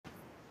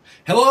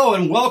Hello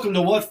and welcome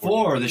to What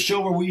For, the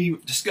show where we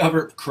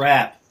discover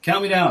crap.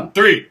 Count me down.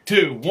 3,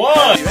 2, 1.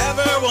 You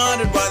ever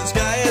wondered why the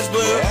sky is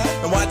blue?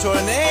 And why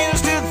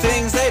tornadoes do the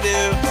things they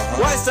do?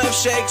 Why stuff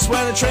shakes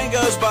when a train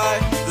goes by?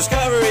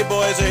 Discovery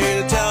boys are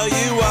here to tell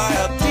you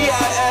why.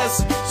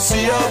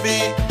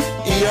 DISCOVERY.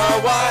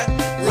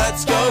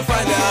 Let's go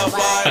find out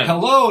why.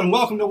 Hello and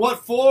welcome to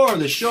What For,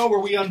 the show where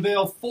we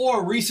unveil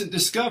 4 recent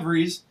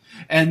discoveries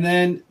and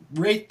then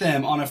rate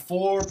them on a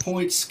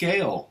 4-point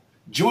scale.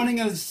 Joining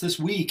us this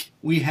week,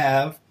 we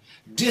have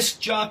disc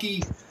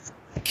jockey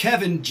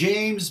Kevin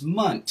James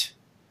Munt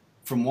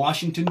from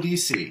Washington,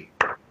 D.C.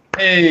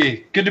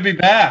 Hey, good to be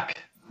back.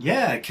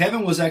 Yeah,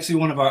 Kevin was actually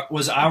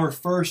was our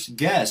first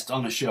guest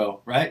on the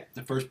show, right?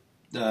 The first.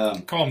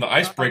 Call him the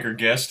icebreaker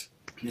guest.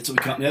 That's what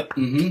we call. Yep.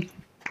 Mm-hmm.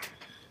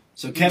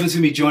 So Kevin's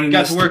gonna be joining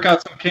Got us. to work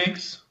out some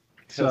kinks.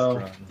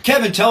 So,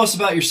 Kevin, tell us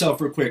about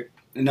yourself real quick.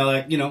 In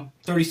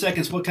 30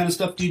 seconds. What kind of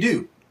stuff do you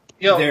do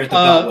there at the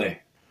Beltway?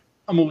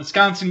 I'm a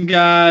Wisconsin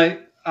guy.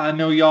 I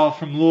know y'all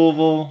from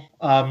Louisville.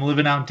 I'm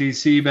living out in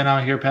D.C. Been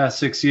out here past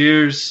 6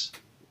 years.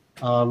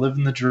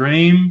 Living the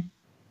dream.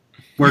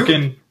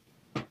 Working.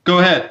 Go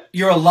ahead.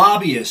 You're a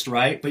lobbyist,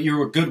 right? But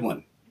you're a good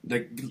one.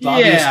 The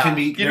lobbyists can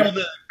be.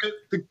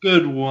 The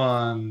good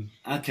one.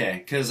 Okay,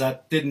 because I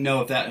didn't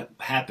know if that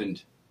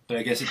happened, but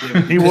I guess it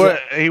did. He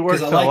works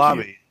in the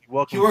lobby.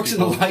 He works in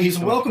the lobby. He's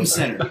a welcome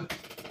center.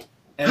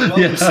 At a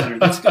welcome center.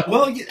 That's good.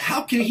 Well,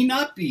 how can he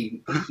not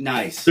be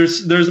nice?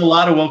 There's a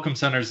lot of welcome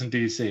centers in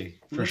D.C.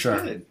 for That's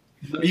sure. Good.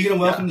 Are you going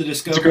to welcome the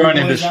Discovery growing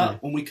Boys industry.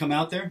 out when we come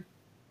out there?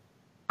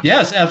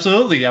 Yes,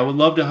 absolutely. I would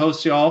love to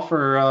host y'all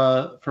for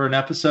an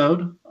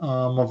episode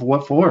of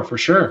What For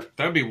sure.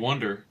 That would be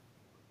wonder.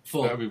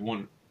 Full. That would be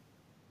wonder.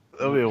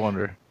 That would be a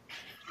wonder.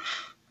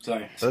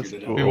 Sorry. That's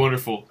screwed it up. cool. Be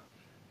wonderful.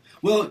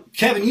 Well,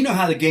 Kevin, you know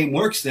how the game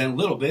works then a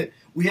little bit.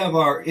 We have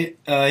our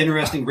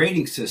interesting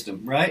rating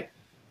system, right?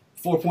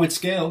 4-point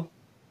scale.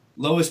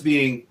 Lowest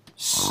being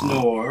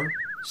snore.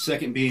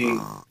 Second being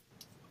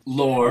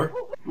lore.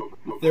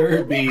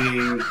 Third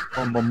being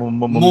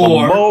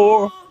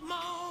more.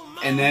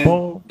 And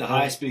then the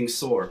highest being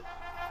sore.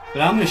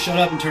 But I'm going to shut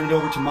up and turn it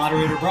over to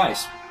moderator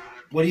Bryce.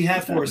 What do you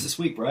have for us this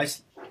week,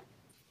 Bryce?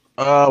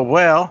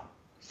 Well,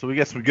 so we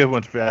got some good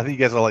ones. I think you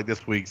guys will like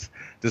this week's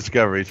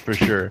discoveries for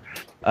sure.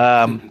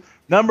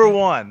 Number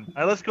one.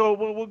 All right, let's go.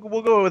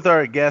 We'll go with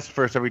our guest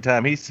first every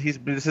time. This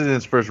is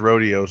his first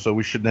rodeo, so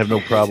we shouldn't have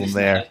no problem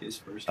there. It is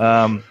first.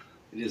 All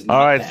It is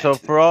not right, that. so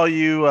for all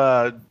you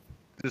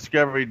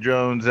Discovery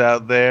drones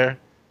out there,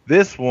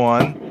 this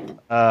one,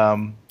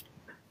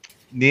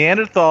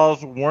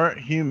 Neanderthals weren't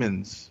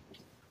humans,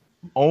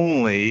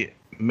 only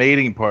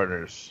mating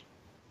partners.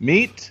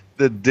 Meet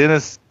the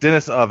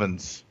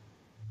Denisovans.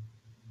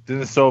 I'm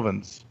going to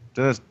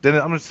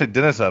say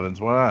Denisovans.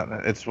 Why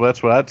not? That's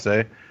what I'd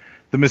say.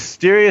 The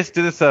mysterious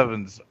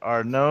Denisovans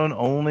are known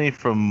only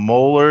from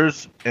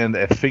molars and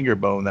a finger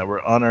bone that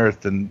were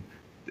unearthed in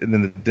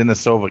the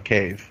Denisova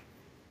cave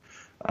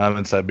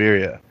in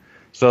Siberia.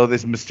 So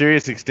this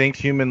mysterious extinct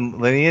human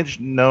lineage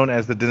known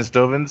as the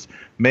Denisovans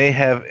may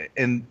have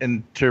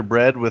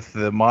interbred with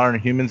the modern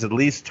humans at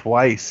least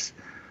twice,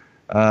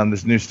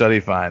 this new study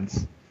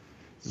finds.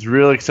 This is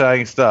really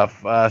exciting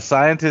stuff.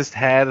 Scientists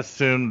had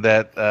assumed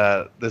that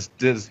this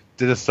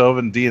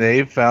Denisovan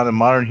DNA found in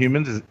modern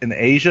humans in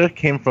Asia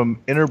came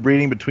from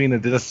interbreeding between the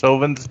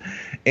Denisovans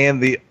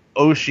and the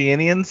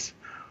Oceanians,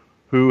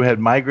 who had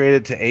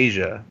migrated to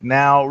Asia.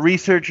 Now,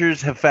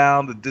 researchers have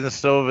found the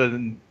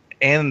Denisovan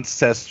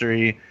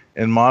ancestry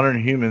in modern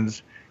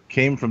humans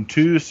came from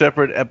 2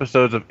 separate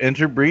episodes of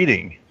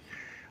interbreeding.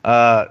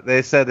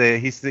 They said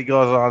he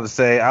goes on to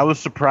say, I was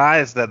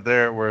surprised that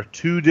there were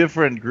 2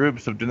 different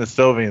groups of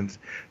Denisovians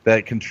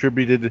that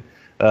contributed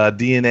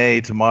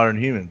DNA to modern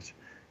humans.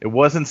 It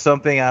wasn't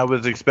something I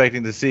was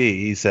expecting to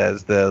see, he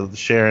says, the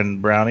Sharon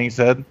Browning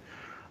said.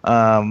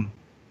 So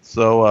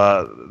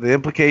the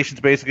implications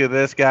basically of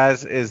this,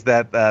 guys, is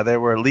that there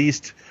were at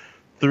least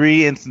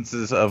 3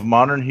 instances of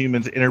modern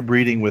humans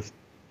interbreeding with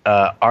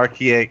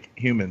archaic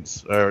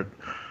humans, or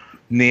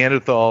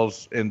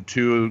Neanderthals, and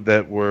 2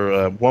 that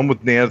were one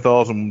with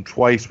Neanderthals and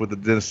twice with the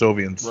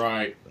Denisovians.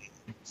 Right.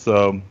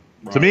 So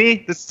Right. to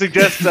me, this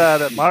suggests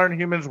that modern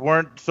humans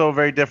weren't so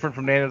very different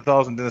from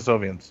Neanderthals and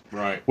Denisovians.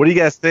 Right. What do you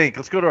guys think?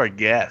 Let's go to our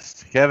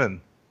guest,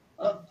 Kevin.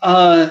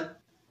 I'm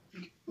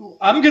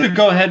going to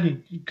go ahead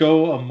and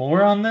go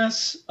more on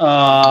this. He's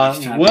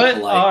trying to be What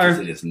polite 'cause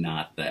are it is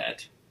not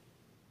that.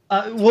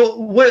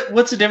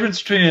 what's the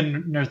difference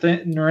between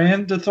a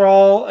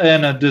Neanderthal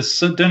and a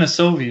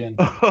Denisovian?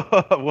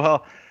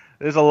 Well,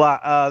 there's a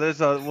lot. There's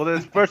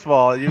first of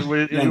all,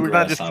 we're not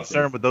just grasshopper.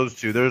 concerned with those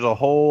 2. There's a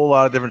whole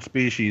lot of different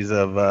species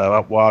of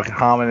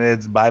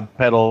hominids,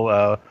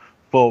 bipedal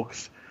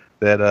folks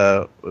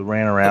that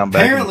ran around.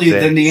 Apparently,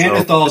 back in the day.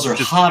 Neanderthals So are it's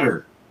just-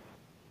 hotter.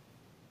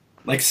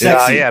 Like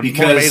sexy, more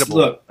because mateable.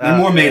 look, they're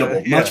more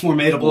mateable, Yeah. much more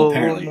mateable. Well,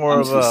 Apparently, more I'm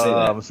of just gonna say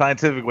that. a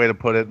scientific way to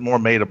put it. More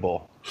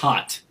mateable.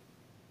 Hot,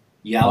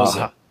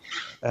 yowza.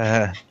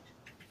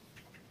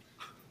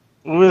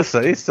 We'll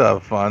still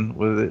have fun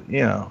with it. You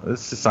know,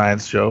 it's a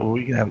science show.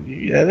 We can have.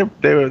 Yeah,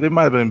 they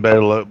might have been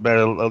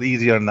better,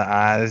 easy on the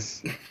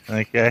eyes.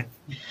 Okay.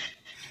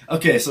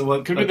 Okay, so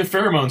what Could be the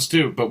pheromones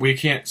too, but we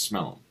can't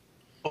smell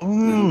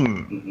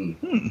them.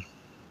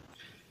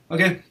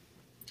 Okay.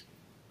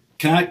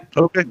 Can I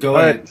Okay. go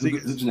All ahead? right. So you-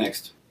 Who's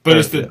next? But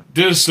it's the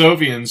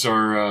Denisovians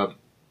are,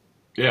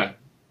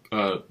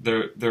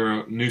 they're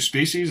a new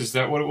species. Is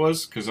that what it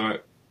was? Because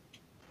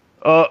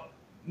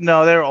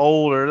No, they're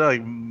older. They're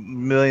like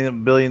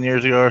billion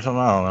years ago or something.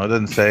 I don't know. It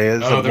doesn't say.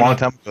 It's Oh, a they're long not-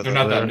 time ago. they're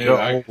not that new. They're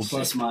I- old.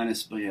 Plus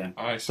minus, but yeah.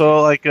 I see.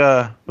 So like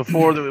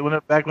before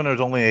back when there was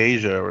only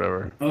Asia or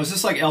whatever. Oh, is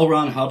this like L.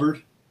 Ron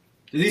Hubbard?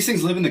 Do these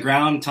things live in the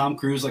ground and Tom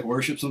Cruise like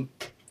worships them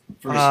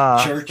for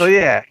his church? So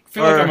yeah, I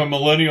feel like I'm a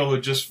millennial who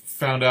just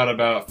found out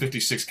about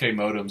 56K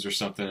modems or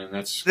something, and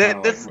that's kinda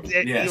That's like,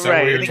 Yeah, is right.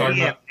 that what you're and talking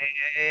again, about?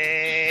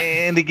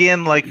 And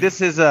again, like this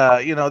is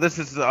this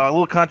is a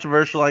little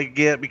controversial. I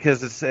get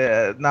because it's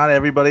not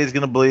everybody's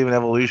gonna believe in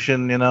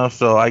evolution,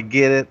 So I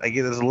get it.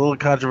 It's a little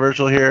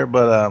controversial here,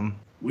 but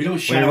we don't when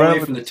shy you run away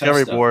with from the the tough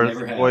discovery stuff. board,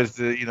 Never have. boys,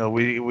 we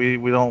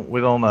don't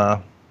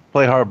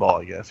play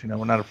hardball. I guess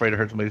we're not afraid to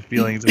hurt somebody's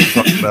feelings if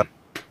we talk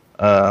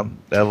about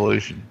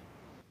evolution.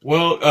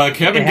 Well,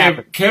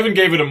 Kevin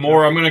gave it a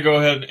more. I'm going to go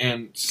ahead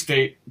and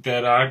state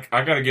that I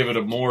got to give it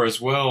a more as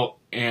well,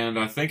 and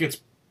I think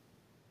it's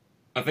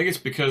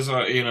because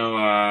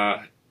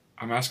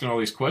I'm asking all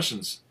these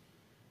questions,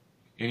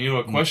 and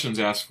what questions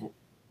ask,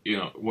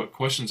 what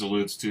questions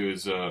alludes to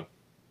is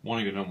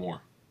wanting to know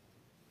more.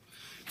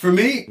 For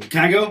me,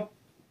 can I go?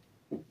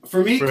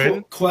 For me,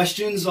 Brandon?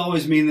 questions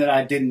always mean that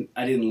I didn't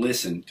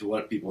listen to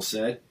what people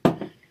said.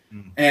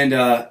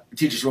 And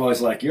teachers were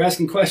always like, "You're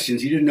asking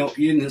questions. You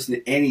didn't listen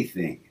to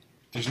anything.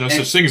 There's no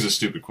such thing as a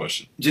stupid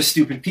question. Just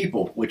stupid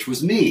people," which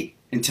was me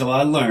until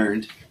I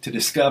learned to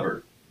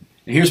discover.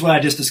 And here's what I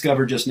just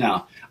discovered just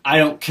now. I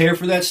don't care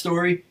for that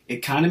story. It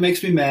kind of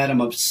makes me mad.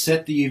 I'm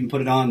upset that you even put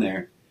it on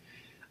there.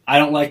 I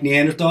don't like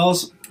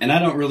Neanderthals, and I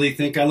don't really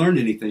think I learned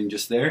anything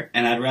just there.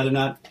 And I'd rather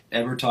not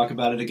ever talk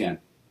about it again.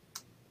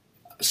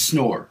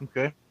 Snore.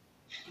 Okay.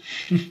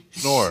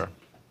 Snore.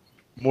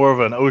 More of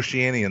an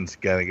Oceanians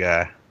kind of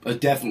guy.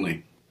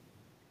 Definitely.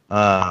 All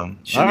right.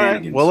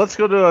 Shenanigans. Well, let's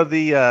go to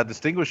the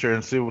distinguisher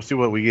and see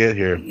what we get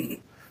here.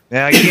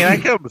 Now, again, I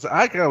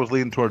kind of was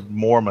leaning toward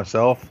more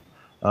myself.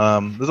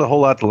 There's a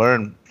whole lot to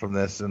learn from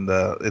this, and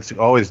it's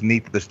always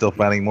neat that they're still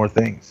finding more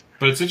things.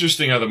 But it's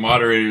interesting how the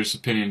moderator's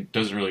opinion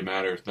doesn't really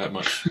matter that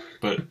much.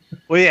 But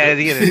Well, yeah,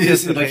 again, it's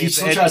just Like he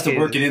still tries to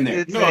work it in there.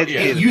 It's No, yeah.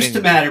 educated It used to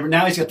opinion. matter, but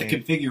now he's got the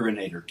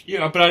configurator.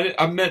 yeah, but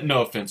I meant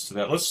no offense to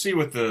that. Let's see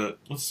what the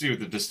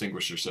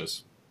distinguisher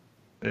says.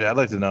 Yeah, I'd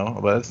like to know,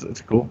 but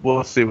it's cool.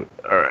 We'll see. All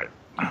right,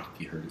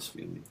 He hurt his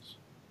feelings.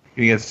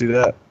 can you guys see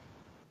that?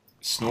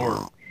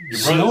 Snore.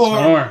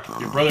 Snore.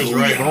 Your brother's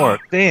right. Snore.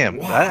 Damn,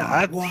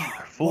 that Wow.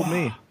 fooled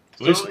me.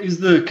 At least- So is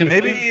the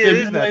Maybe it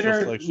is natural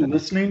configurator selection.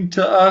 listening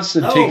to us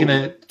and Oh. taking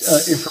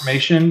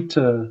information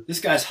to? This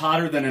guy's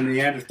hotter than a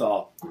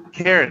Neanderthal.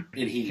 Karen,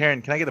 And he,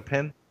 can I get a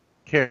pen?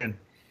 Karen, can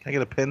I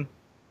get a pen?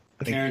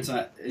 Karen's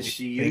not. Is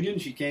she union?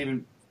 She can't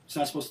even. She's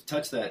not supposed to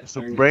touch that. So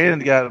during the- Brandon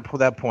got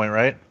that point,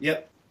 right?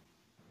 Yep.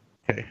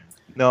 Okay.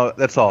 No,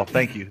 that's all.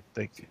 Thank you.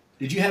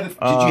 Did you have it?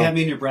 Did you have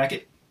me in your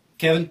bracket,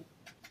 Kevin?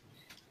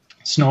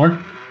 Snore?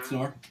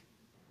 Snore.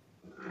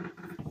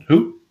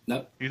 Who?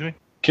 Nope. Excuse me.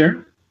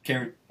 Karen?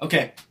 Karen.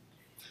 Okay.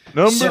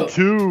 Number So-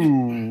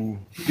 2.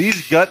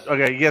 These gut.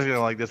 Okay, you guys are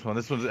gonna like this one.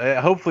 This one's.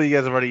 Hopefully, you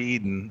guys have already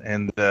eaten,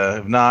 and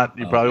if not,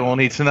 you probably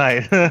won't eat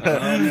tonight.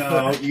 Oh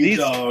no, you These-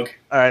 dog.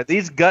 All right,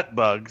 these gut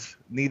bugs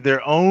need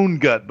their own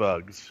gut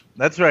bugs.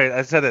 That's right,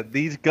 I said it.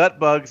 These gut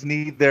bugs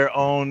need their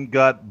own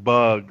gut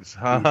bugs.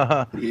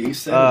 You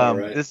said it all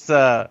right.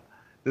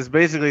 This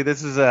basically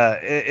this is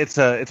it's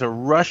a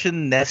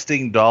Russian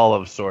nesting doll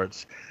of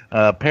sorts.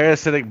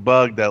 Parasitic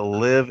bug that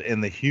live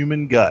in the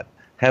human gut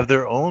have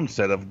their own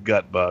set of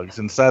gut bugs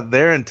inside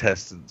their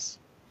intestines.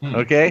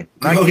 Okay,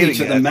 not Grody kidding.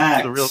 to the guys.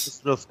 max. This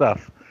is real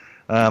stuff.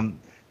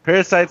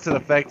 Parasites that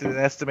affect an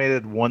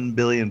estimated 1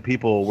 billion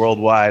people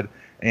worldwide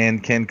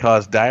and can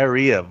cause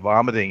diarrhea,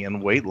 vomiting,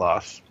 and weight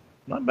loss.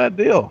 Not a bad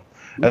deal.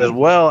 As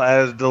well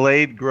as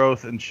delayed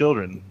growth in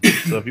children.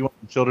 So if you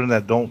want children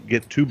that don't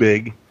get too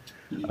big.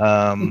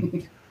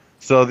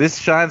 So this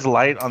shines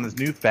light on this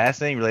new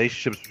fascinating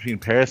relationships between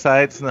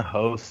parasites and the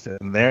host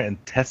and their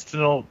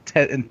intestinal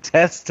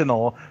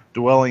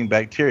dwelling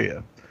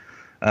bacteria.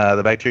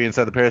 The bacteria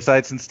inside the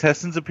parasite's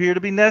intestines appear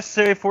to be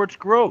necessary for its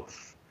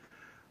growth.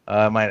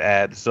 I might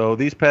add. So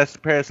these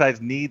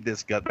parasites need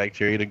this gut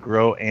bacteria to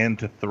grow and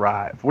to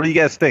thrive. What do you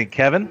guys think,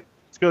 Kevin?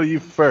 Let's go to you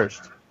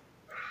first.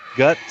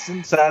 Guts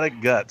inside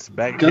of guts.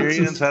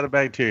 Bacteria inside of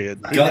bacteria.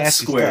 Pretty Gut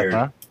nasty squared.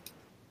 stuff, huh?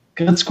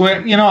 Good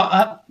square.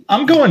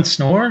 I'm going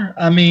Snore.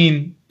 I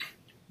mean,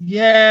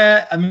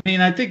 yeah. I mean,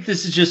 I think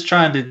this is just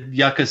trying to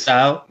yuck us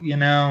out,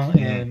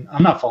 and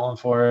I'm not falling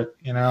for it.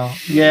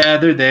 Yeah,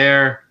 they're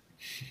there.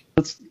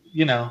 Let's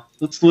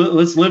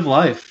live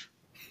life.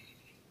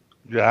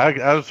 Yeah,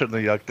 I was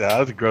certainly yucked out. I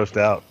was grossed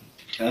out.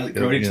 Grody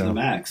to Yeah. the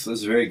max.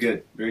 That's very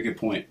good. Very good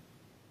point.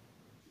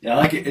 Yeah, I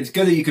like it. It's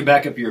good that you can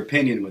back up your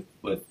opinion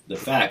with the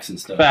facts and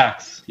stuff.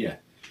 Facts. Yeah.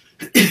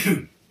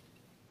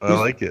 I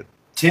like it.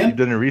 Tim? You've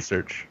done your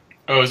research.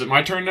 Oh, is it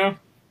my turn now?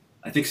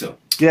 I think so.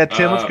 Yeah,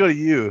 Tim, let's go to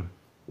you.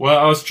 Well,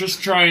 I was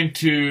just trying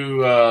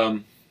to, I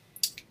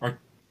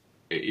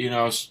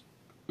was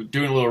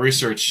doing a little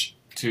research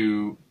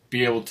to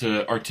be able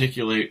to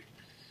articulate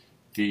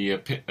the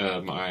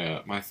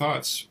my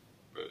thoughts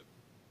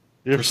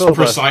You're so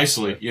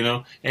precisely,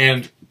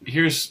 And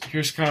here's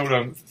kind of what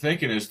I'm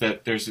thinking is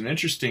that there's an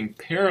interesting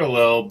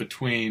parallel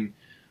between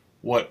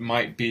what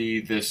might be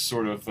this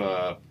sort of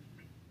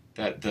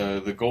that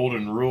the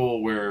golden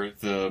rule where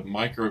the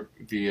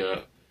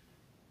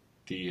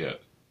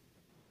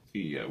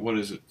what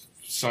is it?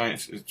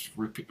 Science. It's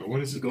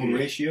what is it? Golden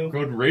ratio.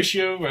 Golden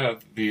ratio.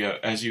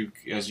 As you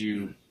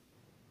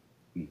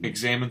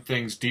examine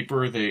things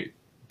deeper, they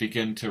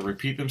begin to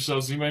repeat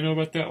themselves. Anybody know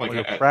about that? Like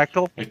a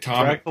fractal?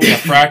 Atomic. Yeah,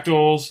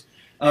 fractals.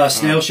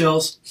 Snail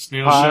shells.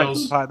 Snail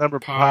shells. Pi.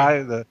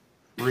 The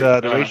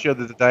ratio,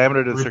 the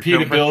diameter to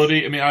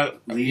repeatability.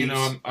 circumference. I mean,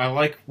 I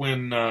like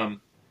when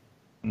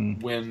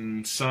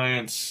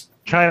science.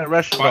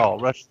 Russian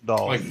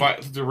doll. Like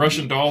the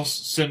Russian doll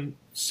syndrome.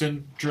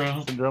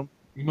 Syndrome.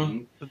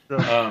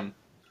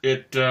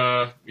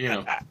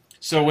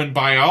 So when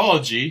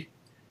biology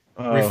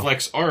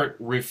reflects art,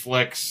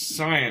 reflects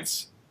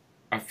science,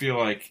 I feel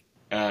like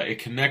it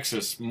connects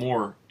us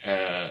more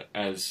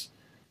as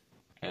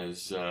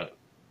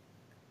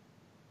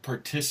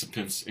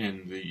participants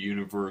in the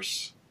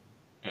universe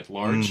at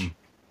large.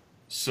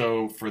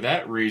 So for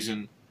that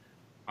reason,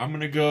 I'm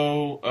gonna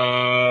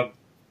go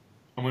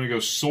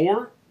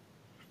soar.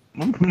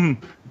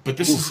 But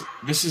this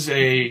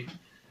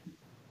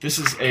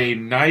is a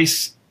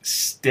nice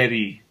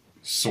steady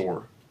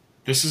soar.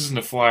 This isn't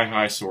a fly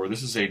high soar.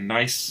 This is a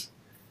nice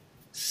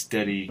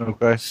steady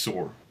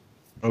soar.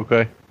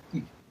 Okay.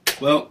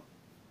 Well,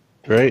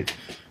 great.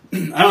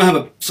 I don't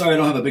have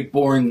a big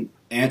boring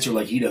answer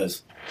like he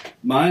does.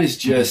 Mine is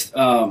just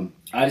I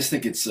just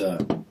think it's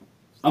I'm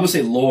gonna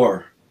say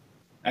lore.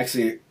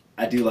 Actually,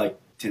 I do like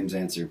Tim's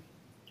answer.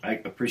 I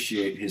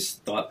appreciate his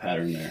thought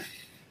pattern there.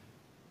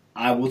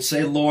 I would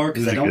say lore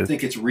because I don't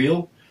think it's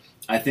real.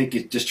 I think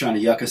it's just trying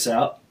to yuck us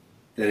out.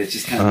 That it's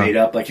just kind of made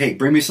up. Like, hey,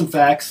 bring me some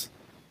facts.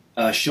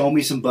 Show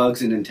me some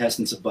bugs in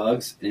intestines of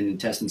bugs,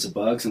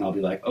 and I'll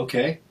be like,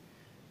 okay.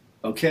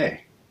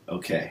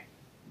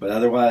 But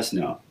otherwise,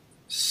 no.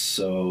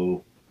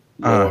 So,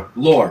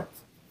 lore.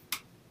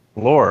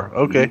 Lore.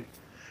 Okay. Mm-hmm.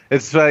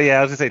 It's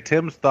I was gonna say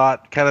Tim's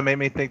thought kind of made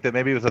me think that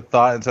maybe it was a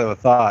thought instead of a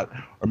thought,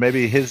 or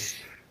maybe his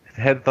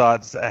head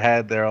thoughts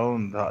had their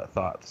own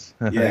thoughts.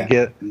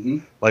 Yeah.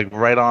 Like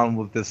right on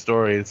with this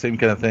story, the same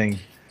kind of thing.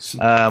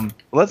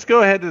 Let's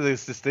go ahead to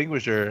this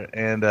distinguisher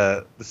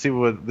and see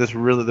what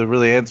the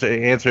really answer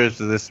is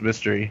to this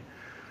mystery.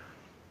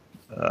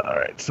 All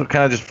right, so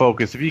kind of just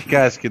focus. If you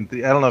guys can,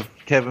 I don't know if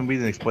Kevin, we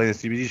didn't explain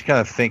this to you, but you just kind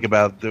of think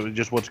about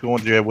just what's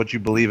going through what you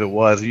believe it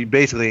was. You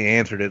basically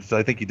answered it, so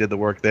I think you did the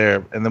work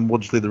there, and then we'll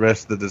just leave the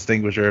rest of the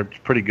distinguisher. It's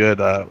pretty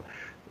good.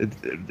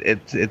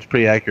 It's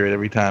pretty accurate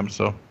every time.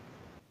 So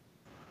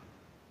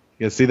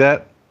you guys see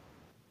that?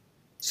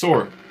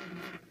 Soar.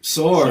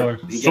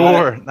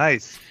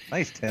 Nice,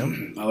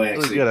 Tim. Oh,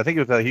 actually, really good. I think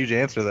it was a huge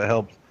answer that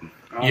helped.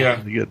 Yeah,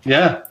 really good.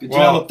 Yeah. Good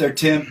job up there,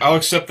 Tim. I'll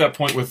accept that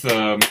point with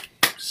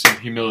some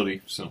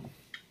humility. So,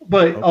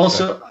 but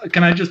also,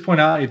 can I just point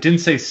out, it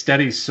didn't say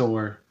steady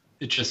soar;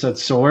 it just said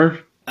soar.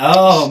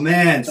 Oh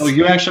man! Oh,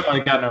 you actually might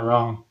have gotten it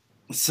wrong.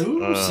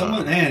 So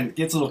someone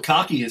gets a little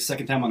cocky his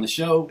second time on the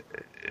show.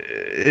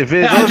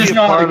 I just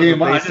know how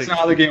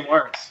the game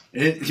works.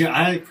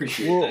 I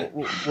appreciate that.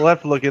 We'll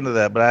have to look into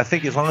that, but I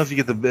think as long as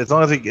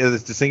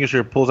this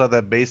distinguisher pulls out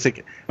that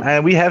basic,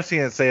 and we have seen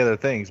it say other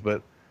things,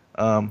 but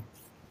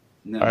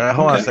No. All right,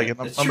 hold on a second.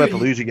 I'm about to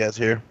lose you guys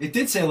here. It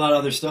did say a lot of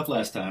other stuff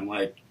last time.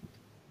 Like,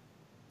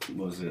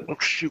 what was it? Oh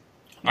shoot!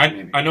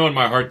 I know in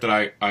my heart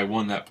that I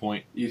won that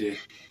point. You did.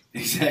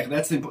 Exactly.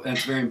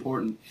 That's very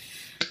important.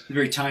 A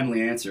very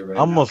timely answer, right?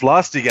 I almost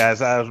lost you guys.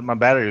 My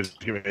battery was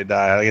getting ready to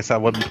die. I guess I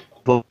wasn't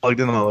plugged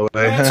in all the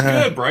way. That's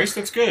good, Bryce.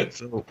 That's good.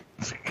 So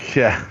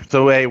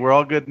hey, we're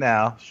all good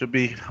now. Should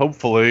be.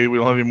 Hopefully, we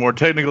don't have any more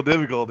technical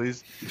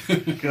difficulties.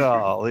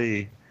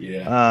 Golly.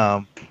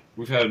 Yeah.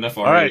 We've had enough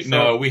already. Right, so,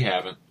 no, we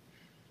haven't.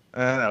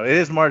 No, it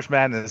is March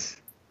Madness.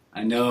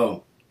 I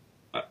know.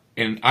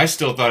 And I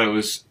still thought I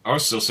was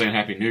still saying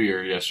Happy New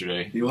Year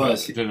yesterday. He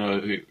was.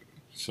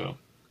 So.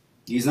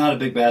 He's not a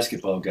big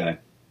basketball guy.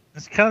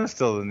 It's kind of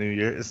still the new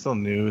year. It's still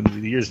new.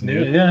 The year's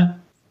new. Yeah.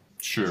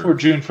 Sure. For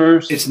June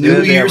 1st. It's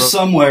New Year's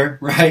somewhere,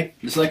 right?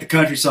 It's like the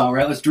country song,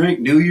 right? Let's drink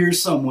New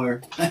Year's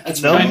somewhere.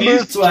 That's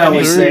what I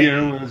always say. New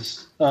Year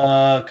was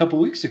a couple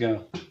weeks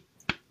ago.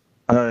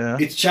 Oh, yeah.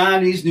 It's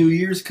Chinese New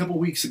Year's a couple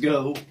weeks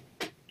ago.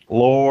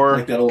 Lore.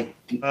 Like that old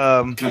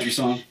country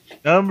song.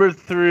 Number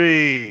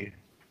 3.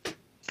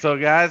 So,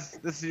 guys,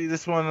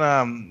 this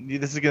one,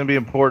 this is going to be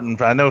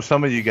important. I know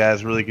some of you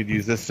guys really could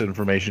use this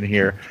information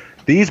here.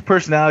 These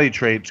personality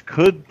traits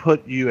could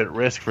put you at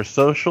risk for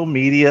social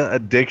media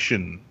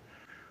addiction.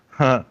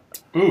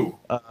 Ooh.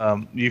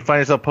 You find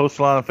yourself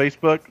posting a lot on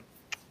Facebook?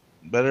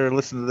 Better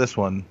listen to this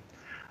one.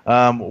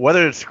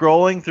 Whether it's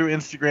scrolling through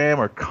Instagram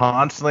or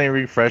constantly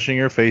refreshing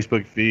your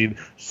Facebook feed,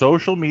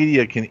 social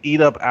media can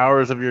eat up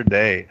hours of your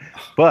day.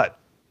 But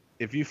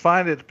if you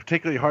find it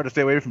particularly hard to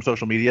stay away from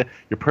social media,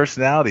 your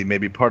personality may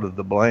be part of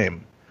the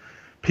blame.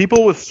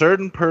 People with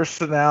certain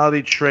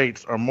personality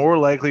traits are more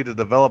likely to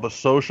develop a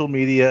social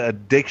media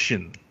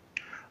addiction.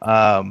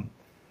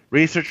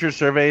 Researchers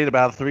surveyed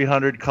about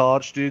 300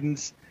 college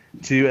students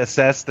to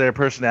assess their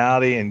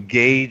personality and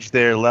gauge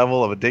their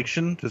level of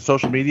addiction to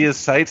social media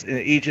sites in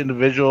each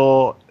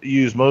individual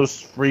use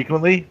most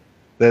frequently.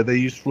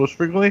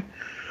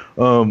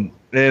 And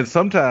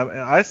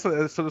sometimes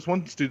so this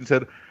one student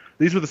said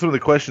these were some of the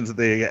questions that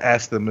they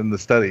asked them in the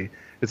study.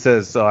 It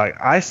says, so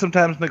I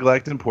sometimes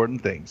neglect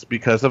important things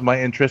because of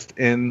my interest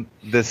in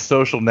this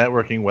social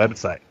networking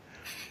website.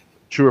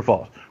 True or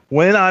false?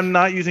 When I'm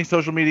not using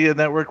social media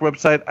network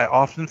website, I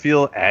often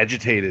feel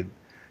agitated,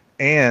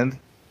 and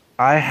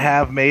I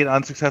have made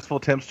unsuccessful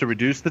attempts to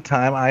reduce the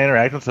time I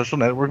interact on social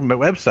network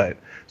website.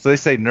 So they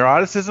say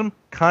neuroticism,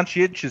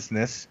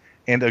 conscientiousness,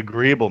 and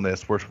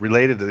agreeableness were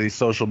related to these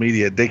social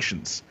media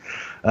addictions.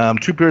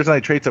 Two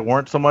personality traits that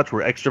weren't so much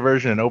were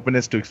extroversion and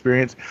openness to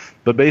experience,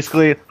 but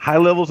basically high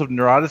levels of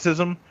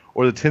neuroticism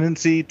or the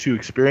tendency to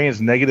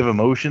experience negative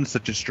emotions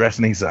such as stress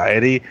and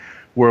anxiety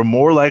were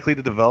more likely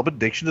to develop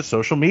addiction to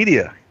social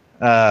media.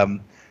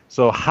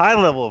 So high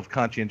level of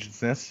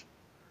conscientiousness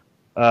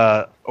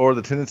or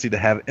the tendency to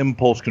have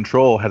impulse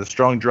control, had a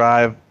strong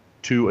drive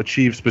to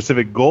achieve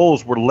specific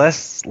goals, were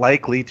less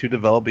likely to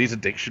develop these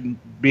addiction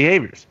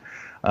behaviors.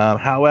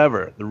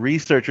 However, the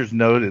researchers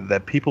noted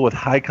that people with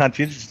high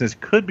conscientiousness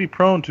could be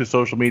prone to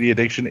social media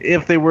addiction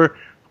if they were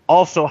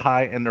also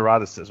high in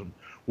neuroticism.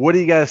 What do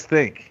you guys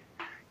think,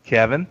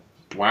 Kevin?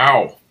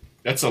 Wow,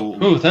 that's a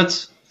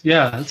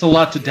that's a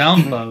lot to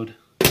download.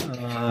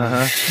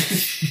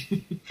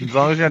 As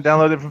long as you're not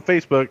downloading it from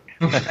Facebook.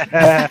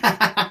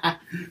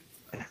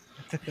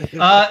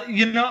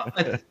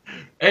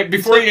 Hey,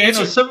 before you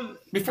answer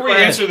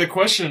the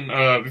question,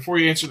 before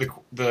you answer the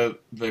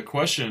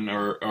question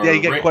or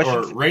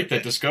rate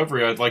that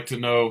discovery, I'd like to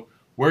know,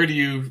 where do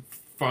you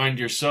find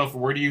yourself?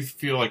 Where do you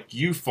feel like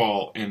you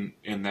fall in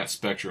that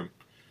spectrum?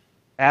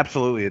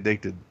 Absolutely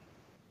addicted.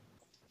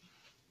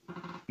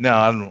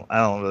 No, I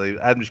don't really.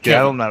 I'm just kidding.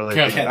 I'm not really.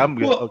 Kevin. I'm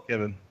good.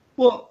 Kevin.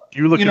 Well,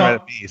 you're looking right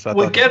at me. So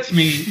what gets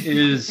me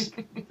is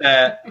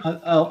that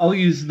I'll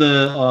use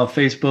the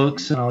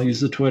Facebooks and I'll use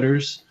the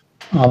Twitters,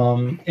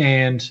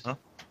 and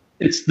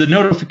it's the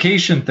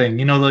notification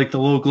thing. Like the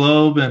little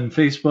globe and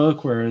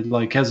Facebook where it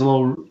like has a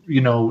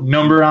little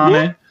number on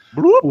it,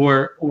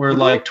 or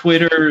like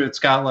Twitter, it's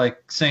got like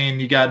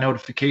saying you got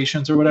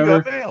notifications or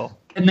whatever,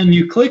 and then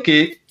you click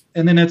it,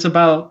 and then it's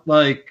about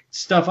like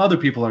stuff other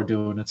people are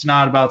doing. It's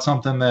not about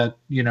something that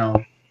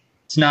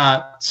it's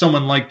not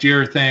someone liked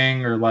your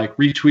thing or like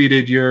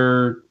retweeted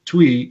your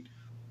tweet.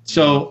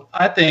 So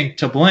I think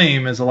to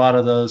blame is a lot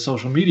of the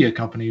social media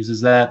companies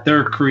is that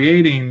they're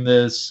creating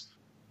this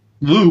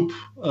loop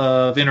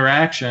of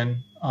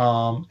interaction,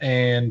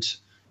 and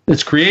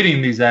it's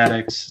creating these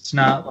addicts. It's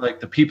not like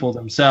the people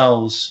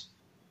themselves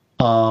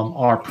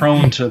are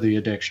prone to the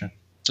addiction.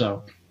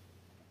 So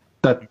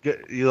that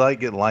you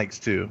like getting likes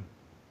too.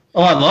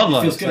 Oh, I love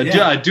likes. Good,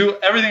 I do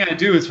everything I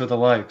do is for the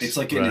likes. It's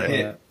like getting a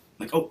hit.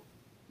 Like, oh,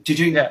 did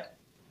you? Yeah.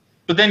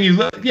 But then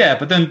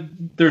but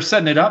then they're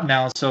setting it up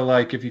now. So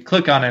like, if you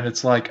click on it,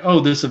 it's like, oh,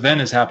 this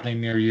event is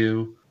happening near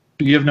you,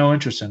 but you have no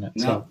interest in it.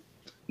 No.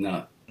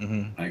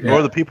 Mm-hmm.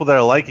 Or the people that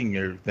are liking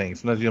your thing.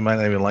 Sometimes you might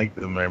not even like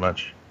them very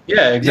much.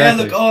 Yeah,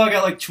 exactly. Yeah, look, I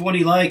got like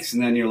 20 likes,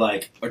 and then you're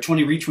like, or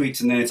 20 retweets,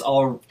 and then it's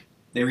all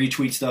they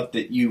retweet stuff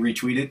that you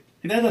retweeted.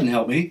 That doesn't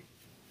help me.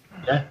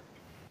 Yeah.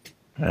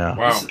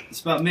 Wow.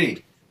 It's about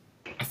me.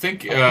 I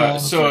think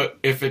so.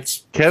 If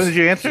it's Kevin, did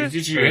you answer?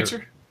 Did you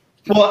answer?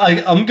 Well,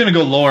 I'm gonna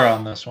go Laura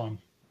on this one.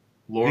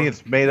 Laura? You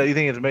think it's made up?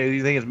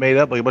 You think it's made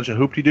up like a bunch of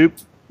hoopty-doop?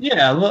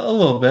 Yeah, a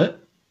little bit.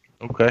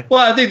 Okay.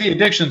 Well, I think the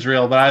addiction's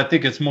real, but I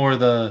think it's more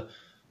the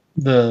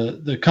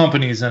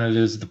companies than it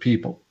is the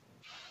people.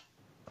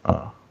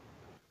 That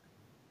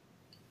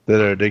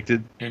are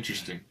addicted.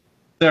 Interesting.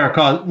 They are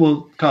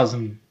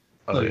causing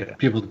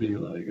people to be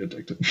like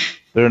addicted.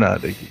 They're not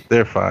addicted.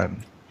 They're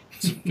fine.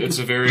 It's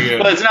a very.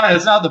 But it's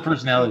not the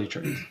personality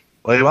trait.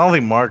 Like, I don't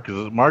think Mark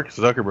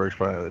Zuckerberg's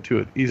probably to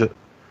it.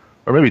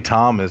 Or maybe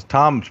Tom is.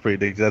 Tom's pretty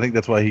addicted. I think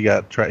that's why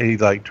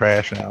he's like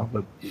trash now.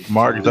 But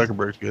Mark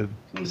Zuckerberg's good.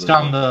 Is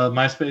Tom the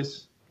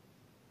MySpace?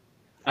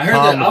 I heard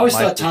that. I always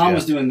thought Tom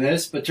was doing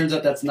this, but turns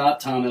out that's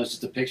not Tom. That was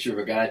just a picture of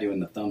a guy doing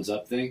the thumbs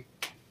up thing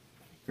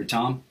for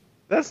Tom.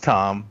 That's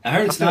Tom. I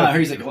heard it's not. I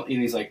heard he's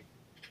like.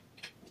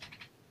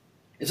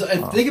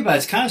 Think about it.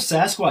 It's kind of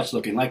Sasquatch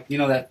looking, like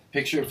that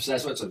picture of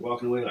Sasquatch like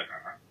walking away, like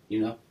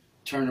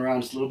turning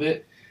around just a little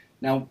bit.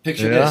 Now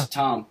picture this,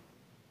 Tom,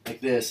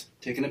 like this,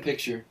 taking a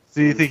picture.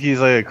 So you think he's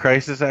like a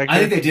crisis actor?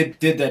 I think they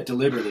did that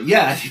deliberately.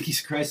 Yeah, I think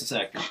he's a crisis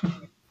actor.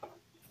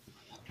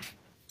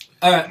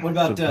 All right. What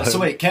about? So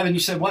wait, Kevin, you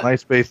said what?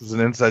 MySpace was an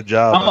inside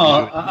job.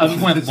 I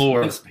went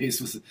lore.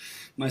 MySpace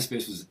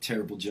was a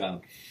terrible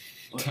job.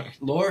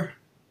 Lore?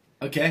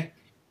 Okay.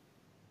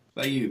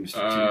 How about you,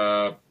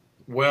 Mr. T?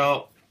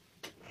 Well,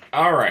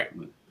 all right.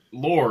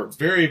 Lore,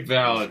 very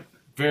valid.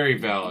 Very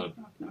valid.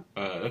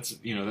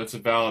 That's a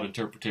valid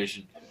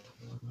interpretation.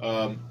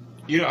 I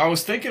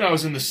was thinking I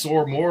was in the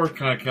sore more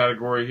kind of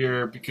category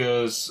here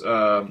because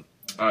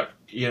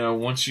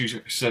once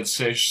you said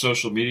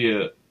social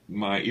media,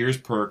 my ears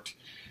perked,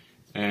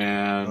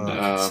 and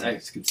I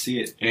could see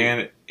it.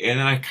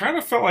 And I kind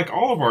of felt like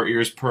all of our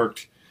ears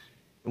perked,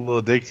 a little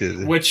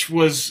addicted, which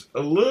was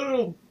a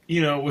little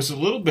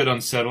bit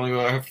unsettling.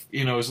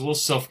 It was a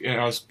little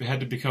had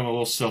to become a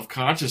little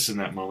self-conscious in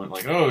that moment.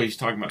 Like, oh, he's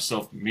talking about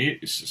social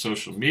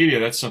media.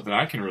 That's something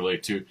I can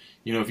relate to.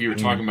 If you were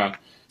talking about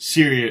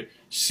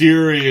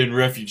Syrian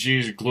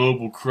refugees,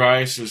 global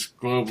crisis,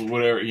 global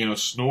whatever,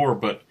 snore,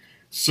 but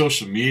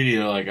social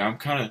media, like I'm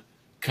kind of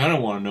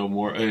want to know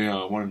more.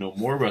 I want to know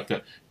more about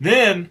that.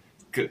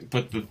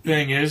 But the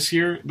thing is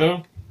here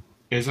though,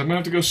 is I'm gonna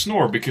have to go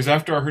snore because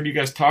after I heard you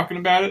guys talking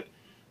about it,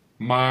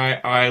 my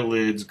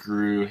eyelids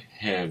grew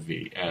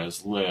heavy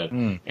as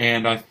lead,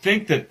 and I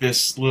think that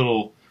this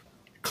little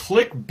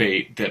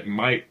clickbait that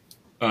might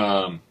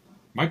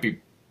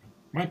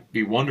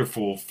be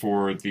wonderful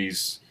for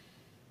these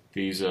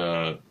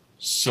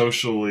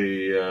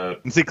socially.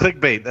 See,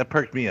 clickbait that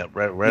perked me up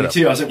right Me up.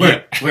 too. I was like,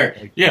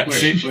 where? Yeah,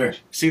 Where?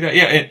 see that?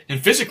 Yeah,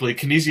 and physically,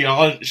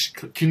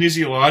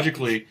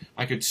 kinesiologically,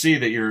 I could see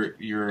that your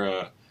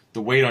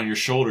the weight on your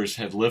shoulders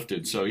had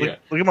lifted. So yeah,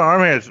 Look at my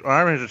arm hairs. My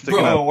arm hairs are sticking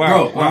Bro, up.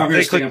 wow. Say Arm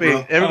hairs sticking up,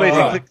 clickbait. bro.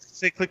 Everybody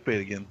say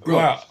clickbait again. Bro,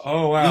 wow,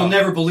 oh wow, You'll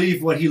never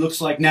believe what he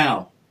looks like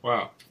now.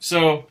 wow.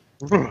 So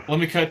let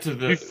me cut to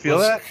the. You feel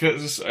that?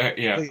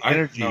 Yeah, Like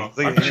energy. No,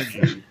 Like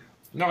energy.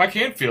 no, I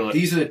can't feel it.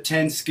 These are the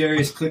 10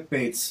 scariest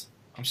clickbaits.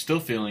 I'm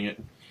still feeling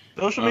it.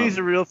 Social media's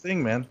a real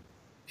thing, man.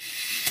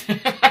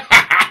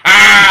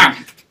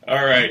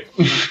 All right.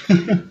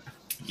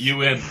 You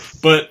win.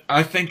 But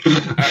I think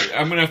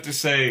I'm going to have to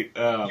say...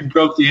 You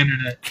broke the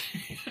internet.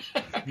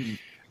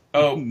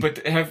 but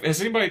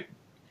has anybody...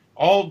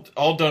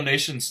 All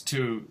donations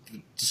to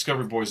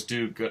Discovery Boys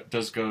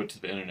does go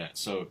to the internet.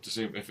 So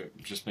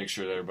just make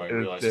sure that everybody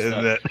realizes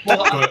that.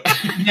 Well, But-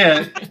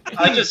 yeah,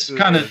 I just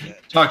kind of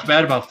talked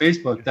bad about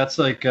Facebook. That's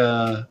like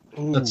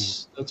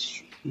that's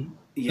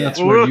Yeah. That's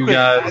Well, where real you quick,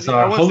 guys I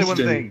are want to say one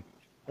hosting. thing.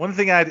 One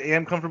thing I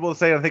am comfortable to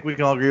say, I think we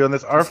can all agree on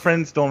this. Our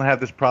friends don't have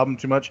this problem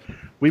too much.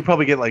 We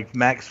probably get like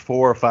max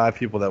 4 or 5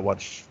 people that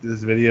watch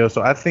this video,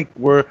 so I think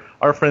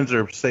our friends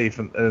are safe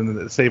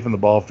and safe in the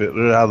ball field,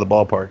 out of the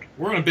ballpark.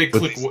 We're on a big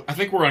click... I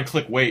think we're on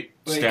click wait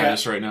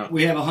status right now.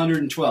 We have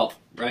 112,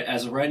 right?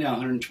 As of right now,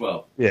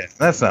 112. Yeah,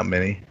 that's not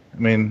many. I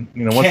mean,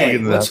 once we get K.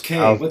 into What's that,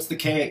 K? What's the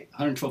K?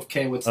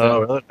 112K. What's that? Oh,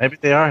 really? Maybe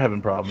they are having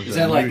problems. Is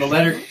that like the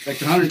letter, like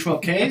the 112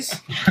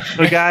 Ks?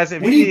 So guys,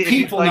 if We you need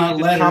people, not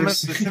just letters.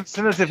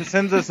 comment,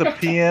 send us a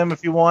PM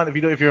if you want. If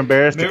you're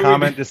embarrassed to Maybe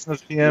comment, just send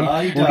us a PM.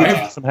 La-di-da. We'll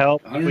get you some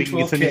help. We can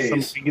 112 send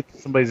you Ks. we can get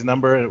somebody's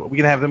number. And we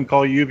can have them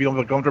call you if you don't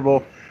feel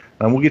comfortable.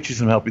 We'll get you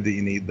some help that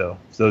you need though.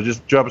 So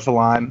just drop us a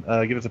line,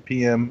 give us a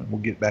PM, and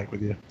we'll get back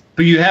with you.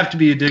 But you have to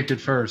be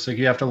addicted first. Like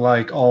you have to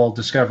like all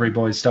Discovery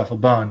Boys stuff a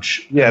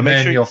bunch. Yeah, and make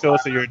then sure you you'll show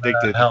us that you're find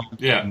addicted. help.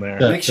 Yeah. From there.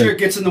 Yeah. Make sure it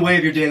gets in the way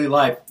of your daily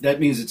life. That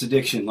means it's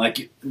addiction.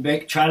 Like,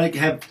 try to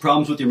have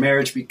problems with your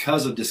marriage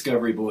because of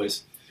Discovery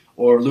Boys,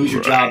 or lose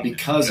your job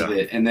because of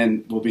it, and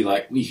then we'll be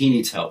like, he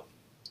needs help.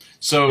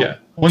 So... Yeah.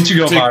 Once you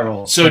go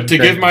viral. So then- to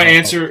then give my you'll-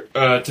 answer,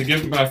 to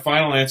give my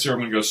final answer, I'm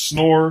going to go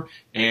snore,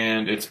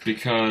 and it's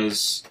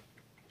because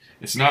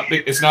it's not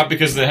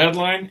because of the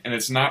headline, and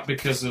it's not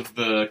because of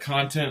the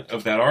content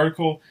of that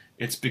article.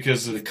 It's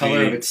because of The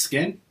color of its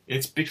skin?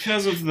 It's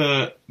because of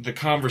the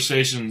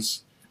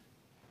conversations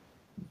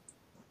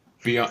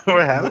beyond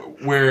We're having.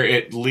 where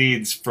it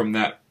leads from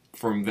that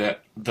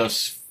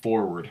thus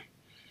forward.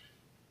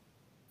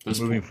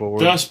 Moving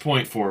forward. Thus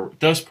point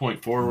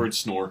forward.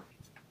 Snore.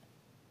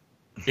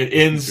 It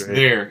ends Great.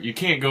 there. You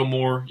can't go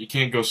more. You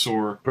can't go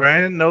sore.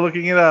 Brandon, no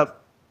looking it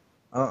up.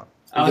 I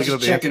was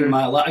just checking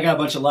I got a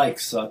bunch of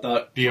likes, so I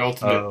thought, The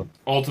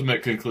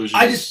ultimate conclusion.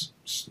 I is-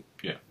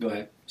 yeah. go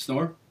ahead.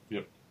 Snore?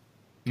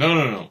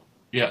 No.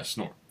 Yeah,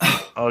 snore.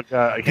 Oh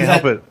God, I can't 'Cause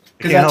help it.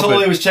 Because I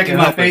totally was checking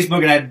my Can't help it.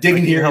 Facebook and I didn't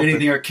can't hear help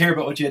anything or care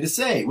about what you had to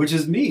say, which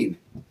is mean.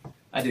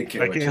 I did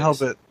care I what can't you help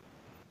had to it.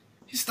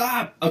 say.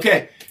 Stop.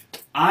 Okay.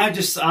 I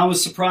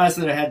was surprised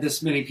that I had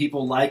this many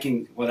people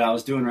liking what I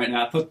was doing right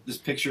now. I put this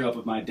picture up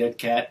of my dead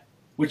cat,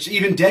 which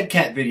even dead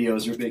cat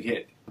videos are a big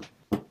hit.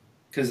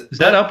 Is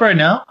that up right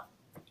now?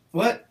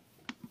 What?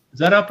 Is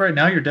that up right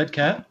now? Your dead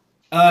cat?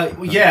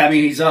 Well, yeah, I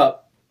mean, he's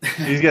up.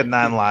 He's got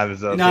 9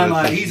 lives up. 9 so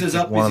lives. it's- He's as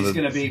up one as of he's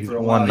the- going to be for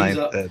a one while. He's ninth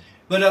up. dead.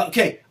 But,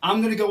 okay, I'm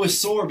going to go with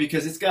sore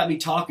because it's got me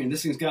talking.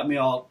 This thing's got me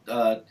all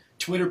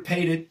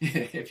Twitter-pated,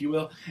 if you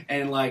will.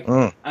 And, like,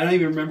 I don't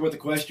even remember what the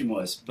question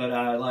was. But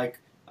I like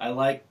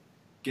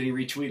getting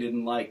retweeted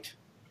and liked.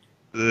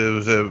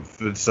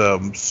 It's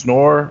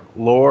snore,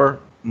 lore,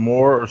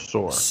 more, or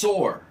sore.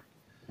 Sore.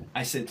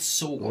 I said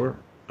sore.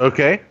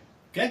 Okay.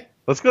 Okay.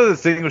 Let's go to the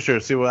extinguisher.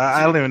 See what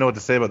I don't even know what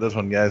to say about this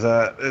one, guys.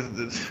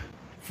 It's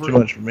too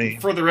much for me.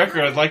 For the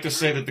record, I'd like to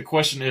say that the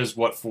question is,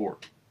 what for?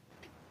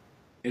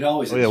 It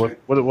always Oh is. yeah,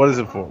 Right? what is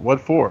it for? What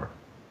for?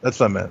 That's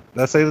what I meant.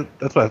 Did I say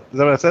that's what? Is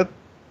that what I said?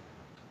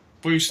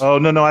 Please. Oh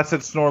no, I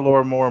said snore,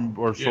 lower, more,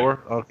 or Yeah. soar.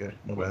 Okay,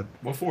 my bad.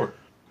 What for?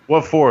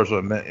 What for is what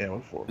I meant. Yeah,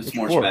 what for? It's What's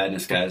March for?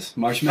 Madness, guys.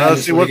 March Let's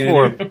Madness. see what what are you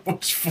for. gonna do?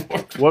 What's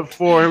for? What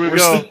for? Here we We're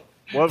go. still-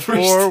 What we're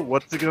for? still-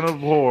 What's it gonna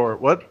pour?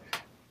 What?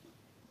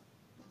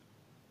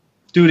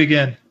 Do it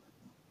again.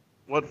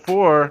 What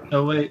for?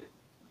 Oh wait.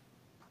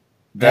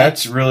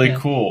 That's really Yeah.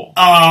 cool.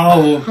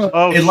 Oh,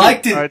 Oh, it shit.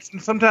 liked it. All right,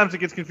 sometimes it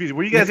gets confusing.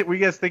 Were you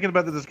guys thinking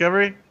about the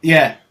Discovery?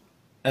 Yeah.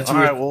 That's All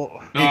weird. right,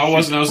 well, No, I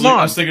wasn't. I Come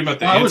on. was thinking about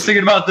the I was answer.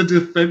 thinking about the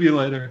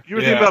defibrillator. You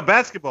were Yeah. thinking about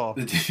basketball.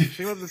 Think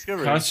about the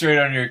Discovery. Concentrate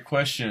on your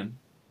question.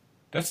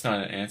 That's not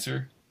an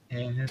answer.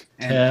 And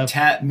And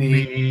tap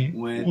me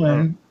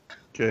when.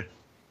 Okay.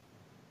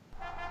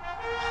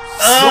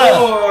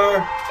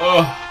 Soar.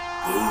 Oh,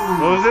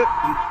 What was it?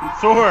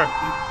 Soar.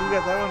 Who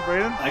got that one,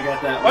 Brayden? I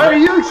got that why are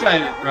one. you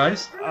excited,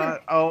 Bryce?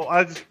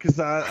 I just because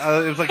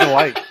it was like a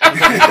light.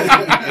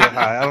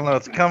 I don't know.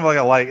 It's kind of like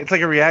a light. It's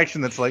like a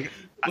reaction that's like,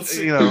 Let's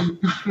see. you know,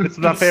 it's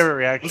my favorite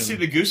reaction. let's see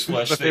the goose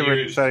flesh. My that favorite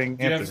you- exciting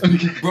do you have-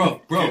 answer.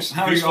 Bro, Goose-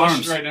 how are goose your flesh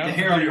arms? right now? The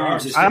hair How on are your your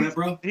arms is I'm-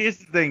 sticking up, bro. Here's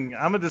the thing.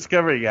 I'm a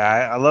Discovery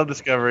guy. I love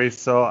Discovery,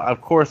 so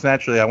of course,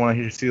 naturally, I want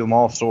to see them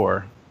all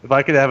soar. If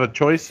I could have a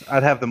choice,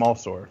 I'd have them all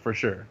soar for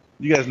sure.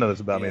 You guys know this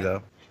about me, Yeah.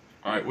 though.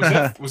 All right,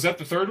 was that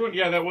the third one?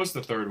 Yeah, that was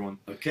the third one.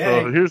 Okay.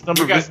 So here's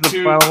number. We got This is the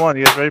two- final one.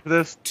 You guys ready for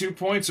this? 2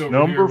 points over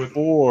Number here with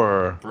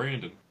 4.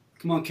 Brandon.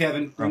 Come on,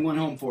 Kevin. Bring one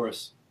home for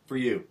us. For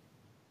you.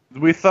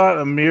 We thought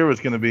Amir was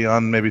going to be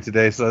on maybe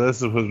today, so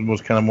this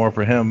was kind of more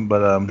for him.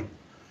 But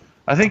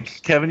I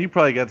think Kevin, you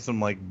probably got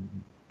some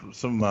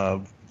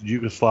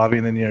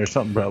Yugoslavian in you or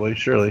something, probably,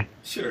 surely.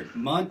 Sure.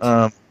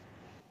 Munt.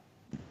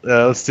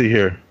 Let's see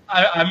here.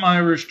 I'm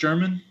Irish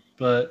German,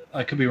 but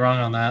I could be wrong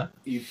on that.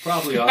 You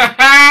probably are.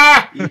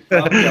 Ah! You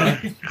probably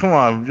are. Come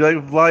on, you like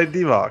Vlad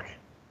Divac.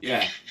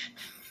 Yeah.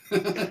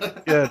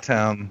 Get out of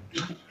town.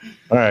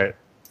 All right.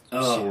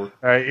 Oh. Sword.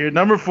 All right, here,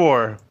 number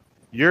 4.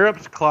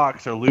 Europe's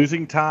clocks are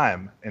losing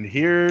time, and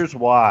here's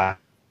why.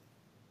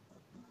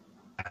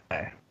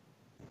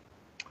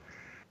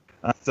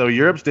 So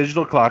Europe's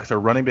digital clocks are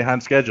running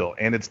behind schedule,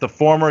 and it's the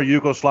former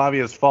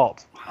Yugoslavia's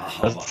fault.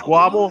 A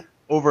squabble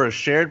over a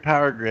shared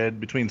power grid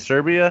between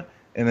Serbia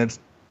and its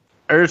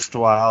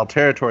erstwhile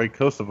territory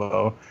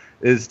Kosovo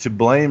is to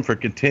blame for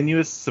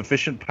continuous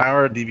sufficient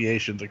power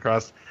deviations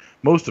across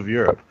most of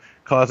Europe,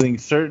 causing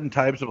certain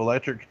types of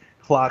electric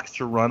clocks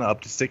to run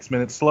up to 6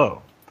 minutes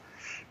slow.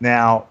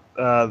 Now,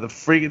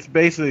 it's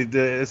basically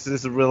dependent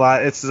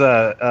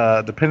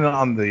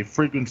on the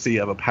frequency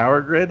of a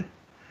power grid.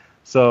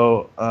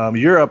 So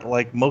Europe,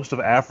 like most of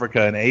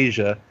Africa and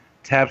Asia,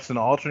 taps an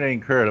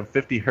alternating current of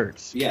 50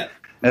 hertz. Yeah.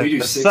 As We do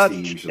 60 such,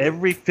 usually.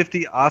 every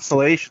 50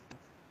 oscillation.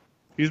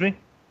 Excuse me.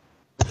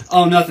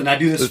 Oh, nothing. I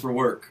do this for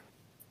work.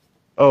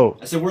 Oh,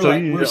 I said we're so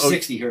we're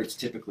 60 hertz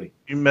typically.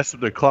 You messed up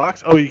their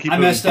clocks. Oh, you keep. I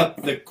moving. messed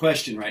up the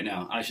question right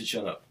now. I should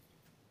shut up.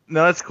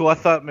 No, that's cool. I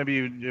thought maybe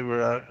you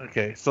were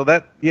okay. So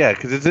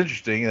because it's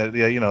interesting that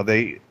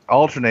they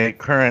alternate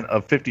current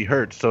of 50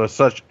 hertz. So as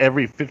such,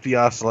 every 50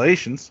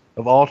 oscillations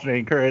of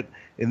alternating current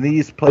in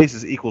these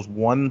places equals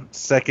 1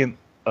 second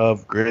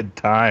of grid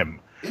time.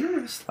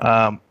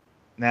 Interesting.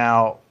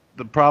 Now,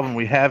 the problem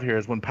we have here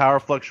is when power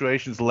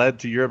fluctuations led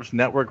to Europe's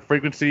network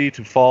frequency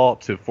to fall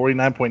to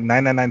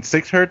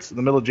 49.9996 hertz in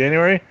the middle of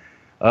January,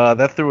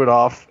 that threw it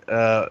off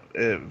for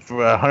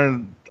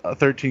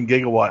 113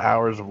 gigawatt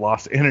hours of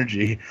lost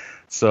energy.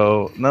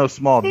 So, no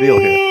small deal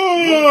here.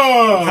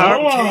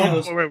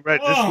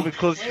 Just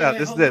close it out.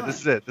 This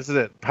is it.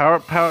 The power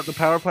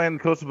plant in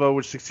Kosovo,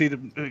 which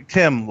succeeded.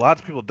 Tim,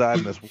 lots of people died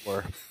in this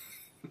war.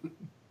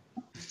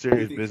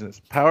 Serious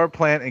business. Power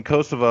plant in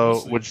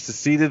Kosovo, which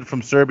seceded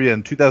from Serbia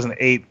in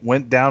 2008,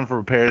 went down for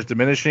repairs,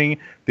 diminishing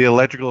the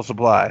electrical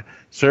supply.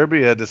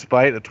 Serbia,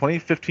 despite a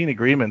 2015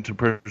 agreement to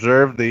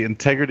preserve the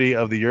integrity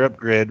of the Europe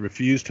grid,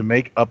 refused to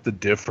make up the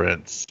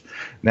difference.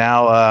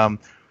 Now,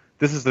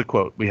 this is the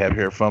quote we have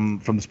here from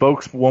the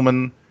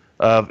spokeswoman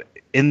of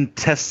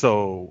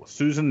Inteso,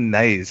 Susan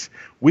Nays.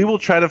 We will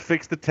try to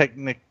fix the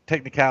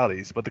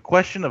technicalities, but the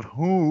question of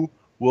who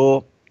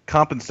will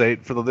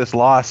compensate for this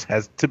loss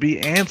has to be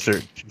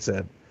answered, she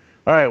said.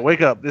 All right,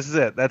 wake up. This is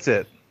it. That's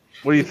it.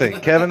 What do you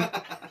think, Kevin?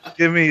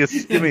 Give me a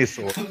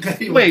sword.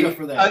 Wait,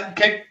 for that.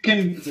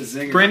 can It's a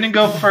zinger. Brandon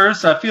go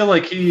first? I feel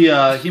like he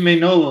may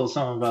know a little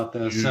something about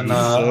this, and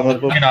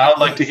I'd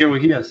like to hear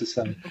what he has to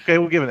say. Okay,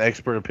 we'll give an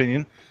expert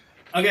opinion.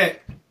 Okay,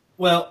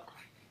 well,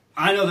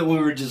 I know that when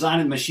we were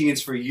designing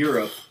machines for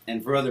Europe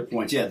and for other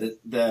points, yeah,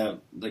 the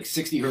like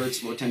 60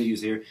 hertz, what tend to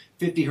use here,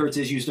 50 hertz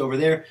is used over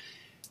there.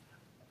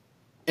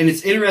 And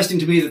it's interesting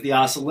to me that the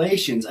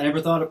oscillations, I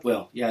never thought of,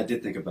 well, yeah, I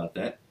did think about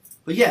that.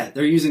 But yeah,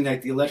 they're using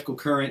like the electrical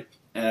current,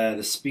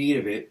 the speed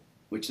of it,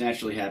 which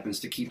naturally happens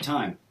to keep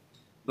time.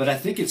 But I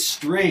think it's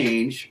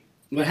strange.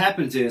 What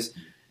happens is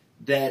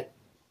that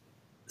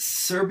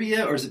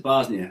Serbia, or is it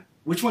Bosnia?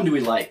 Which one do we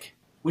like?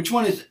 Which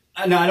one is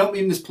No, I don't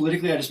mean this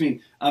politically. I just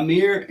mean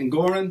Amir and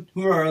Goran.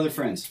 Who are our other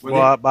friends?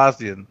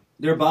 Bosnian.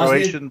 They're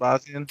Bosnian. Croatian,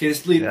 Bosnian. Okay,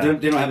 just leave. Yeah.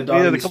 They don't have a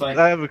dog in this fight.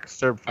 I have a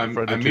Serb friend.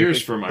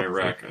 Amir's from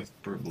Iraq.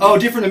 Oh,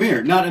 different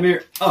Amir, not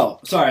Amir. Oh,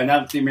 sorry,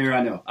 not the Amir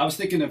I know. I was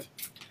thinking of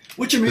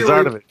which Amir?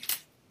 Zardovic.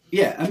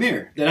 Yeah,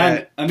 Amir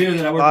that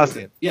I work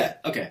Bosnian. with. Yeah,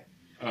 okay.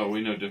 Oh,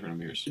 we know different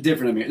Amirs.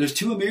 Different Amir. There's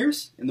 2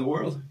 Amirs in the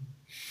world.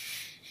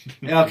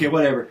 Yeah, okay,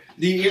 whatever.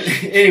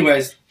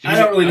 Anyways, I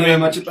don't really know that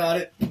much about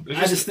it.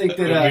 I just think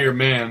that Amir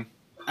man.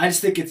 I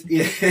just think it's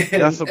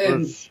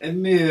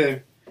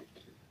Amir.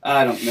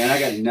 I don't, man. I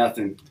got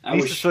nothing. I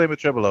Nisa wish. Sulema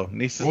Trebolo.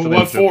 Nisa Well, Sulema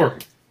what Trebolo. for?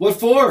 What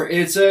for?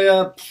 It's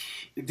a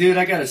dude.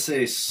 I gotta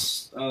say,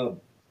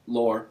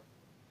 lore.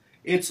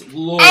 It's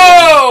lore.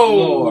 Oh!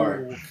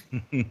 Lore.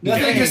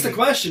 Nothing against the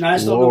question. I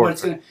just don't know what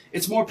it's gonna.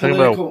 It's more Talking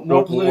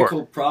about political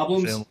war.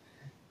 problems. Sam.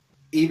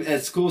 Even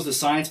as cool as the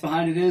science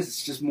behind it is,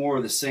 it's just more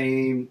of the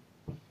same.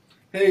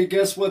 Hey,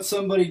 guess what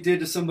somebody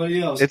did to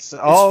somebody else? It's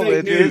all. fake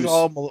It is news.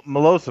 all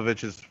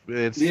Milosevic's.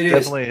 It's It is.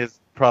 definitely his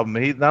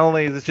problem. He not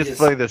only it's just Yes.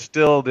 like they're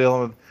still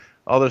dealing with.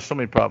 Oh, there's so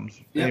many problems.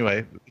 Yep.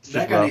 Anyway, it's That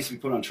just guy rough. needs to be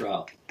put on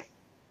trial.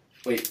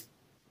 Wait,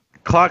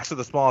 Clocks are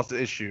the smallest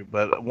issue,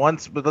 but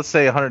let's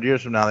say 100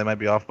 years from now, they might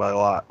be off by a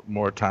lot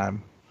more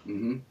time.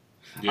 hmm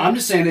Yeah. I'm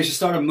just saying they should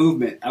start a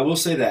movement. I will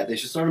say that they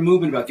should start a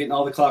movement about getting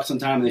all the clocks on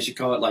time, and they should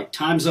call it like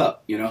 "Time's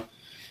Up." You know,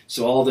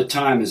 so all the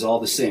time is all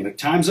the same. Like,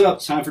 time's up.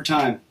 It's time for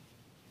time.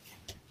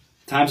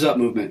 Time's up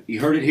movement. You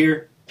heard it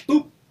here.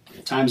 Boop.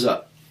 Time's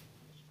up.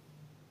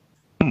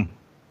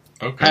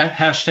 Okay.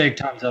 Hashtag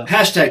time's up.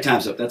 Hashtag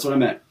time's up. That's what I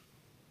meant.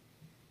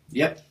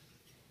 Yep.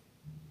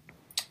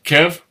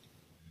 Kev?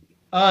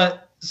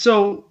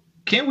 So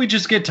can't we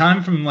just get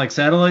time from like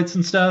satellites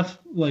and stuff?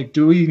 Like,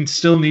 do we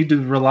still need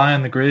to rely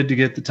on the grid to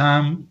get the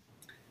time?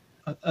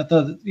 I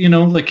thought,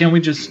 like, can we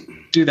just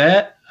do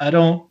that? I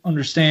don't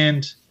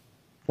understand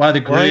why the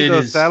Well, I think grid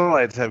those is.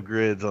 satellites have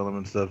grids on them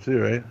and stuff too,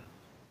 right?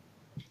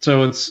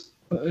 So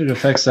it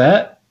affects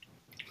that.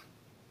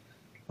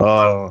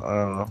 Oh, I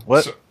don't know.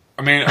 What? So,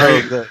 I mean,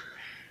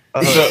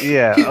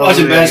 Yeah. Keep Oh,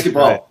 watching yeah,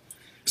 basketball. right.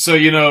 so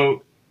you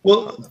know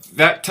Well,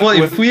 that well,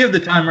 with, if we have the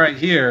time right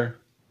here,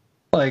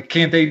 like,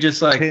 can't they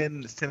just like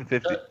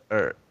 10:50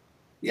 or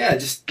Yeah.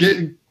 Just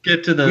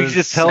get to the? we could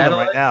just tell them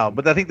right satellite? now,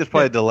 but I think there's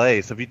probably a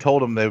delay. So if you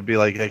told them, they would be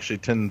like actually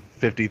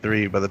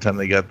 10:53 by the time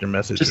they got their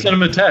message. Just send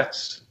them a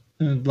text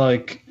and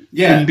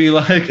Yeah. and be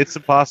like, It's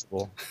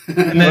impossible.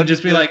 and then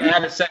just be like,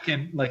 add a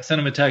second, like send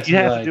them a text. You'd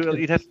and be have to like, do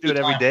it. You'd have to do it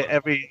every day,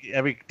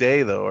 every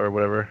day though, or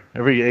whatever.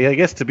 I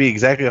guess to be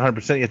exactly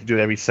 100%, you have to do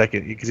it every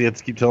second because you have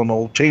to keep telling them,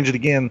 "Oh, change it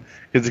again,"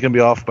 because it's gonna be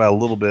off by a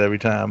little bit every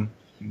time.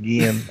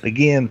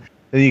 Again.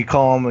 Then you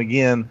call them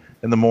again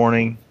in the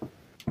morning,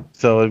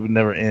 so it would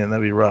never end.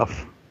 That'd be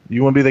rough.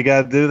 You want to be the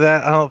guy to do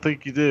that? I don't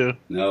think you do.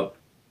 no.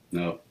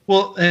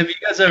 Well, have you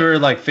guys ever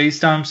like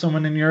FaceTime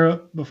someone in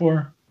Europe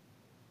before?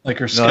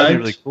 Like, or No, that'd Skype? be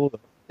really cool. Though.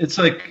 It's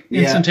like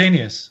Yeah.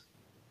 instantaneous.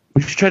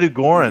 We should try to do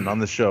Goran on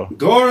the show.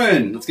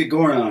 Goran. Let's get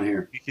Goran on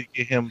here. We could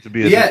get him to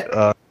be.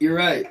 Yeah. You're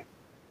right.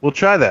 We'll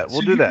try that.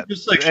 We'll So do you that. could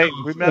just, like, Hey,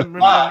 show remember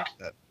a clock.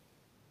 that.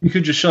 You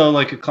could just show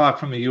like a clock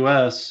from the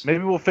U.S.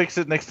 Maybe we'll fix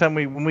it next time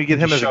when we get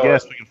him as a Show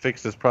guest. it. We can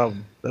fix this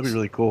problem. That'd be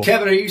really cool.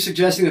 Kevin, are you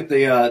suggesting that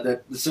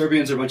that the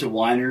Serbians are a bunch of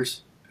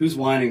whiners? Who's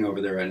whining over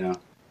there right now?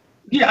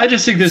 Yeah, I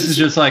just think this is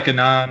just like a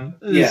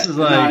This is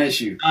like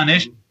non-issue.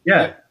 non-issue.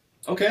 Yeah,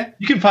 Okay.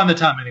 you can find the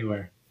time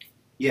anywhere.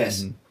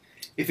 Yes. Mhm.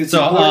 If it's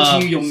So,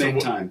 important to you, you'll so make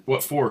what, time.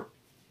 what for?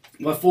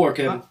 What for,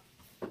 Kevin?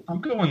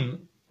 I'm going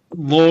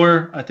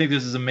lore. I think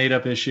this is a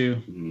made-up issue.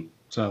 Mhm.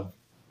 So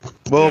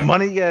Well,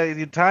 money. Yeah,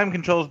 time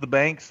controls the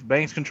banks.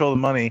 Banks control the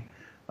money.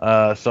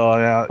 So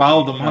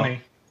follow the money.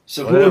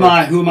 So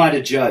Whatever. who am I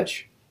to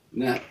judge?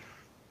 Nah.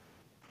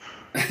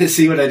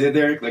 See what I did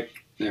there? Like,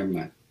 never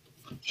mind.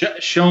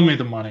 Show me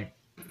the money.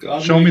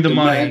 God Show me make the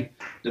money. Man,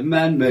 the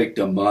man make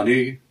the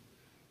money.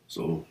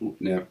 So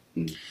never.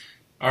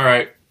 All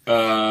right.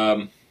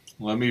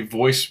 Let me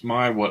voice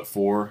my what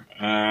for.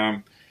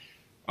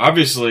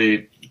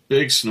 Obviously,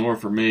 big snore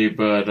for me,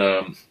 but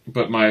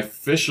my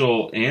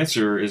official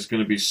answer is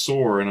going to be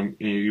sore, and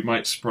you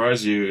might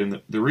surprise you.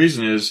 And the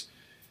reason is,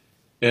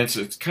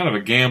 it's kind of a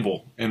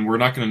gamble, and we're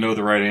not going to know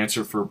the right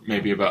answer for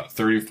maybe about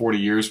 30 or 40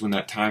 years when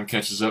that time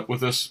catches up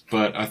with us.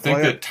 But I think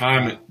that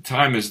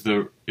time is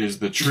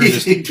the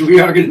truest. We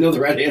are going to know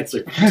the right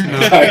answer. All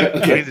right,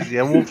 okay.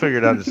 Yeah, we'll figure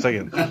it out in a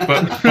second.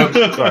 But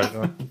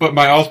Sorry. but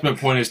my ultimate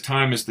point is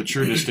time is the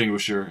true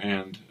distinguisher,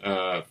 and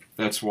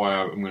that's why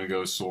I'm going to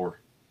go sore.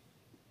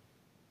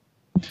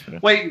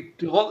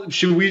 Wait,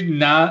 should we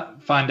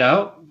not find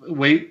out?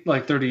 Wait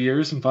like 30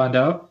 years and find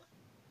out?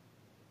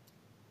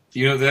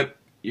 You know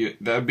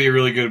that'd be a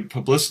really good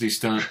publicity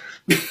stunt.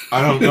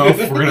 I don't know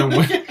if we're gonna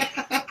win.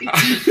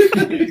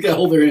 You got to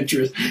hold their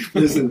interest.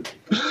 Listen,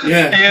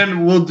 yeah.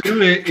 And we'll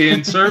do it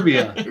in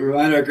Serbia.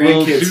 Remind our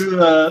We'll grandkids. do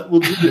the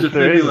There is a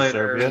defibrillator.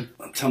 Serbia.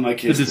 I'll tell my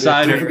kids. The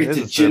decider Don't forget is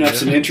to a gin up Serbia.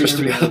 some interest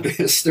about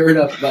this. Stir it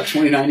up about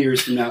 29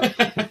 years from now.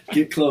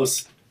 Get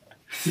close.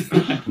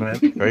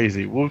 Man,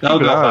 crazy. We'll keep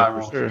That'll it go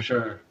on viral for sure. for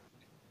sure.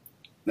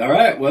 All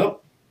right.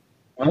 Well,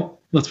 Well,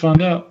 Let's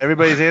find out.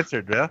 Everybody's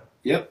answered, yeah?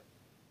 Yep.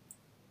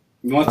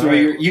 You want to throw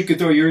your? You could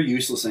throw your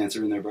useless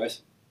answer in there,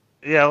 Bryce.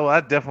 Yeah, well,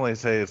 I'd definitely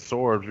say it's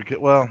swords. Because,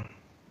 well,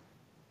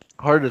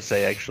 hard to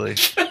say, actually.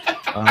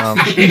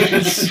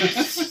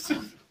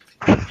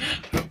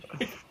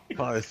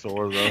 Probably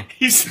swords, though.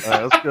 He's, All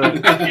right,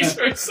 let's go. he's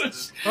heard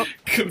such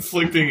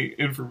conflicting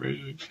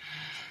information.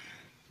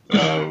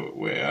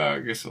 Wait, I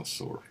guess I'll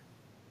soar.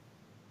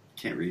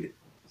 Can't read it.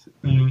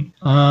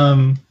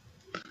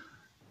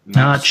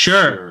 Not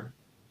sure.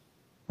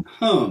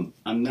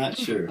 I'm not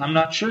sure. I'm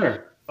not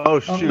sure. Oh,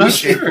 shoot. not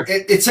sure.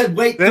 It said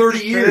wait This- 30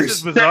 This years.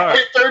 is bizarre.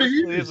 Wait 30 This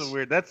years. is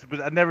weird.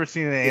 But I've never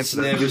seen an It's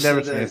answer. never We've said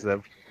never seen an that.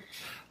 answer.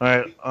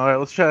 All right.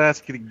 Let's try to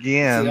ask it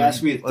again. So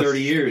ask me in 30 Let's-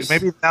 years.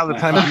 Maybe now the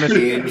time My is missing.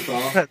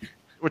 Neanderthal.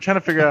 We're trying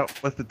to figure out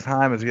what the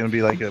time is going to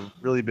be like a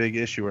really big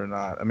issue or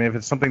not. I mean, if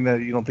it's something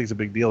that you don't think is a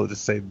big deal,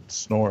 just say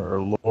snore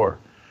or lore.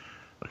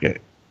 Okay.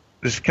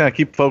 Just kind of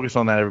keep focus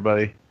on that,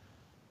 everybody.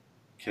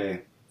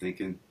 Okay,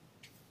 thinking.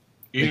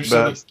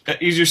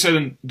 Easier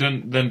said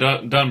than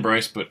done,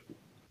 Bryce. But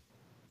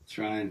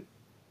Trying.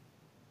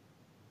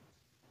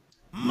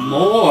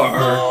 More.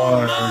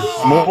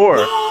 More.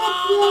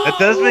 That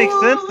does make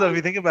sense, though, if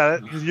you think about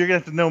it, because you're going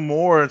to have to know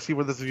more and see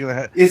where this is going to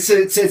head. It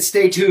said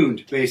stay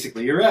tuned,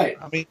 basically. You're right.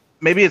 I mean,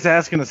 maybe it's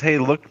asking us, hey,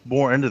 look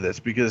more into this,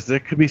 because there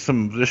could be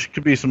some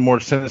more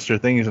sinister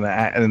things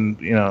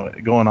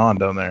going on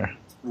down there.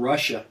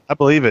 Russia. I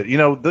believe it.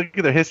 Look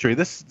at their history.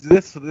 This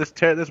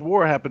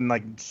war happened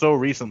like so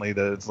recently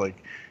that it's like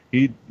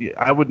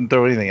I wouldn't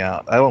throw anything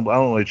out. I don't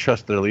really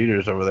trust their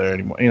leaders over there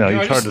anymore.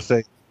 It's hard to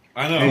say.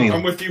 I know. Anyway.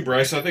 I'm with you,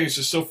 Bryce. I think it's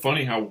just so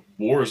funny how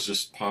wars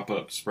just sprout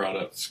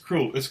up. It's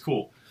cool. It's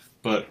cool,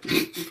 but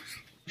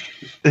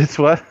It's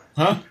what?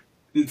 huh?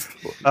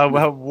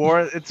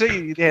 War.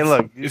 Hey,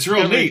 look. It's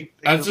real neat.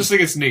 I just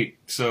think it's neat.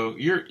 So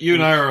you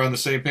and I are on the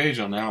same page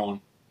on that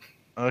one.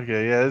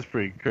 Okay, yeah, it's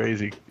pretty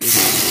crazy.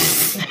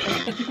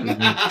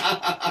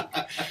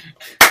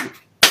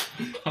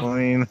 I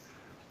mean,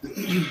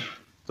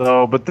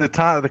 but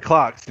the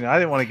clocks. I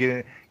didn't want to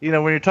get in.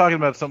 When you're talking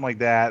about something like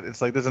that,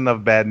 it's like there's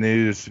enough bad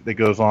news that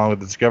goes on with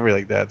the discovery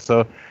like that.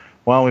 So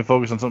why don't we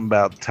focus on something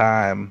about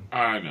time,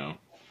 I know.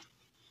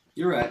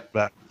 You're right.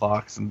 about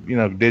clocks, and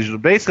digital.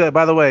 Basically,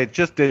 by the way,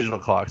 just digital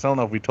clocks. I don't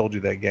know if we told you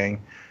that,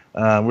 gang.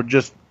 We're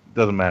just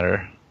doesn't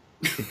matter.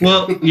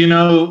 Well,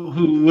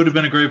 who would have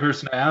been a great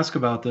person to ask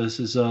about this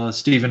is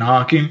Stephen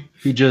Hawking.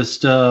 He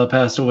just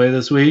passed away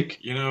this week.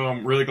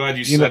 I'm really glad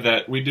you said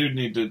that. We do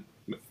need to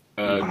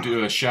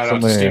do a shout out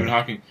to Somewhere. Stephen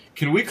Hawking.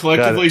 Can we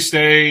collectively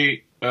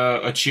say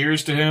a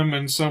cheers to him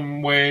in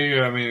some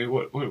way? I mean,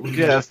 what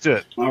Yeah, let's do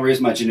it. I'll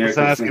raise my generic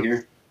Let's ask thing him.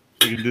 here.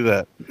 We can do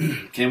that.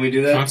 Can we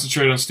do that?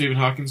 concentrate on Stephen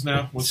Hawkins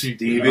now? What's he?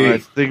 Stevie. All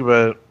right, think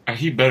about it.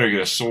 He better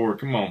get a sword.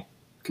 Come on.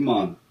 Come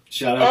on.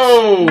 Shout out.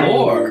 Oh!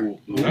 More.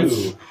 That's-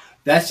 Ooh.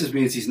 That just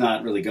means he's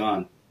not really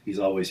gone. He's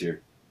always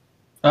here.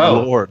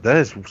 Oh, Lord, that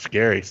is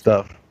scary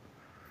stuff.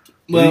 What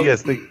do Well, you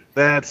guys think?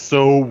 That's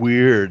so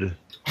weird.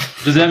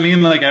 does that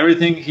mean like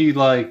everything he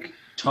taught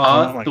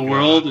Oh my the God.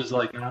 world is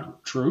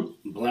not true?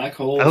 black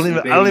holes. I don't in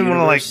even. the I don't baby even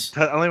want universe.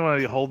 to I don't even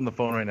want to be holding the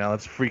phone right now.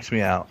 That freaks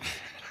me out.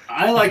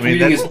 I like I mean,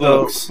 reading his that's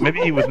books. maybe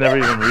he was never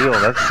even real.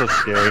 That's so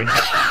scary.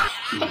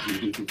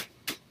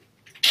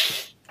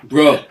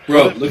 Bro,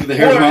 look at the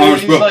hairs on my Or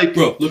arms, he's bro. like-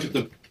 Bro, look at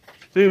the.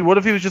 Dude, what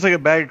if he was just like a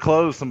bag of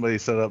clothes somebody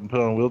set up and put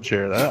on a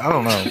wheelchair? I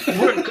don't know.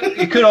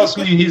 It could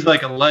also mean he's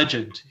like a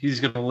legend. He's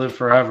going to live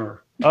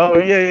forever. Oh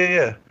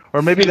yeah.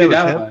 Or maybe Maybe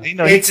that that was way. him.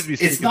 He It's could be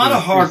it's speaking not to a the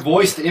hard priest.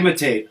 voice to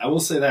imitate. I will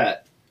say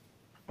that.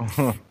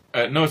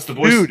 No, it's the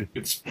voice. Dude.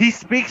 It's He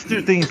speaks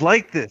through things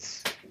like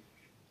this.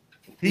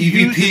 He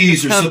EVPs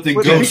uses or kind of something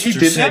footage. ghosts he are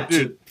did sent that?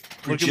 to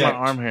Look at project. my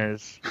arm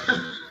hairs.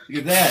 Look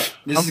at that.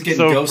 This I'm is getting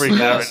so ghost freaked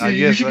out hunters. right now.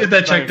 You Yes, should but- get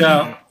that checked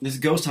out. This is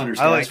ghost hunters,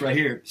 I guys, like- right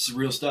here. This is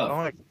real I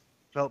stuff.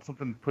 felt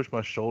something push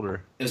my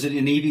shoulder. Is it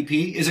an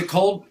EVP? Is it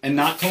cold and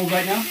not cold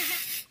right now?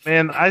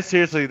 Man, I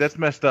seriously, that's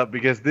messed up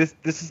because this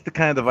is the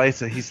kind of device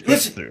that he speaks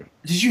Listen. through.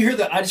 Did you hear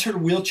that? I just heard a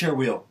wheelchair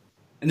wheel,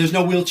 and there's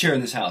no wheelchair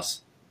in this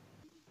house.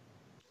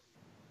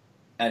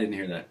 I didn't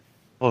hear that.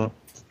 Hold on.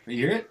 You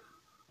hear it?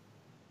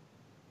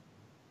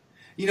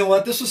 You know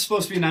what? This was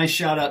supposed to be a nice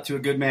shout out to a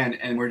good man,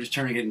 and we're just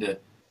turning it into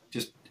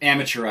just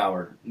amateur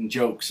hour and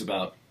jokes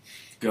about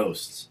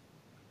ghosts.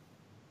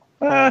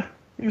 He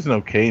was an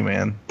okay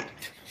man.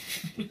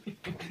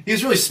 He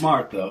was really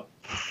smart, though.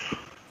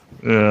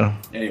 Yeah.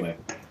 Anyway,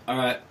 all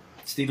right,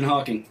 Stephen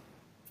Hawking,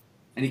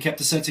 and he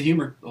kept a sense of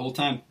humor the whole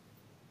time.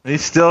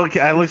 He's still.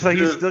 It looks like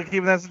he's still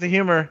keeping that sense of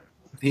humor.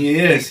 He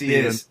is. He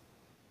Steven. is.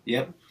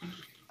 Yep.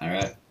 All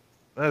right.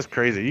 That's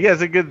crazy. You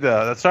guys are good.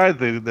 Sorry,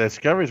 the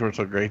discoveries weren't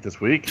so great this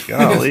week.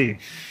 Golly.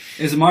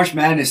 Is the March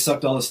Madness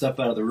sucked all the stuff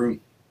out of the room?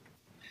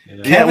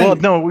 Yeah. Kevin- Well,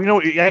 no. You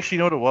know. Actually, you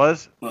know what it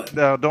was. What?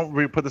 Now, don't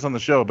put this on the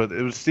show, but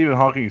it was Stephen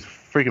Hawking's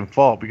freaking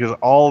fault because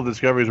all the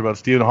discoveries were about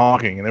Stephen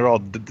Hawking, and they were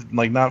all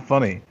like not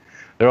funny.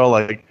 They're all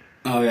like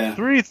Oh yeah.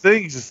 3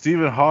 things that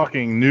Stephen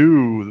Hawking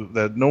knew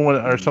that no one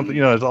or something.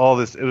 It's all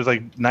this. It was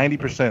like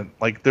 90%.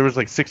 Like there was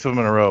like 6 of them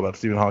in a row about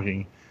Stephen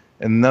Hawking,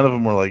 and none of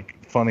them were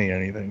like funny or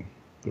anything.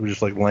 They were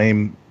just like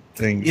lame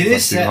thing. It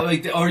is sad.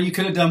 Like, or you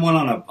could have done one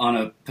on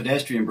a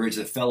pedestrian bridge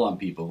that fell on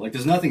people. Like,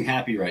 there's nothing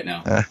happy right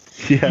now.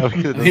 Yeah, we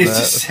could have done It's that.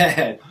 just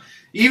sad.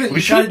 Even we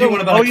should tried to do have one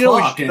done- about oh, a you know what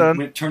we clock should and have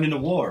done? it turned into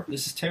war.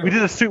 This is terrible.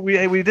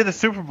 We did a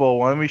Super Bowl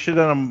one. We should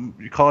have done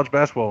a college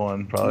basketball one,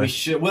 We probably.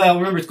 should. Well,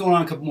 remember it's going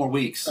on a couple more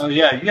weeks. Oh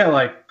yeah, you got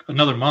like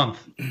another month.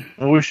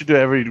 Well, we should do it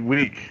every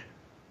week.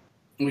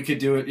 We could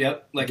do it.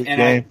 Yep, like Good NI,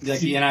 game. like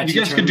the NIT.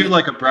 You guys could do tournament.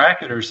 like a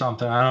bracket or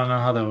something. I don't know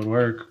how that would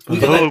work. We But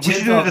could let Oh, we Tim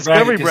should do a talk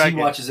discovery because bracket. He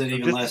watches it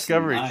even Just less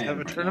discoveries. than I am Have a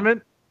right now.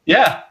 tournament.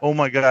 yeah, Oh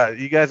my god,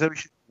 you guys!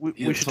 We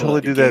You'll should pull totally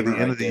up your do that at the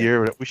gamer end right of the there.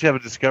 year. We should have a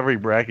discovery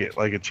bracket,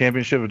 like a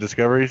championship of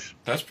discoveries.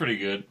 That's pretty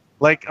good.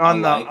 Like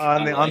on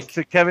I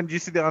like. Kevin, do you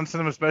see the On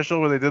Cinema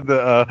special where they did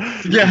the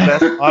Yeah.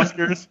 best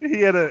Oscars?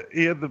 He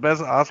had the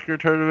best Oscar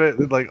tournament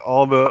with like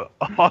all the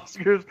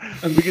Oscars.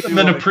 and, We could do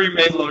then a like-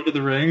 pre-made Lord of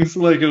the Rings,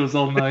 like it was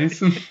all nice.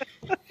 That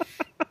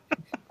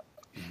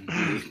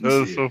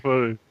was so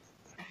funny.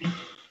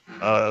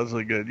 That was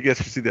really good. You guys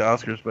should see the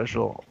Oscar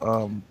special.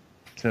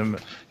 Tim,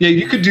 Yeah,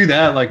 you could do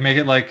that. Like make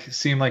it like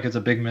seem like it's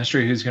a big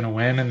mystery who's gonna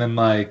win, and then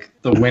like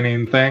the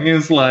winning thing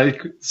is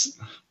like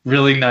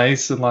really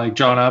nice and like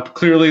drawn up.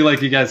 Clearly,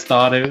 like you guys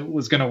thought it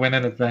was gonna win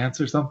in advance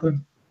or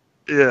something.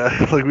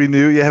 yeah, like we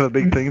knew you have a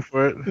big thing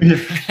for it.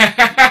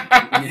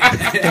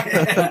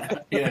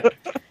 Yeah.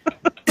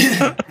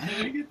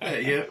 I get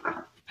that. Yep.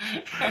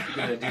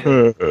 Good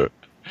idea.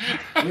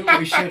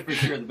 We should for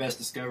sure the best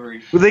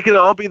discovery. But they could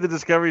all be the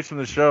discoveries from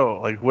the show,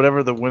 like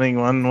whatever the winning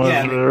one was.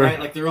 Yeah, whatever. right.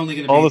 Like they're only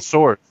going to be All the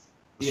swords.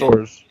 Yeah.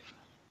 Swords.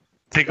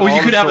 Take Or all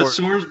you could the have a swords.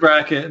 swords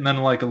bracket and then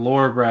like a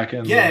lore bracket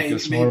and Yeah, like a you,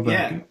 s'more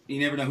yeah. bracket. You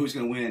never know who's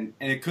going to win,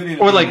 and it could end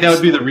up Or being like that a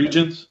would be the snore.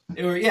 regions.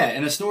 Or yeah,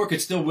 and a snore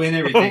could still win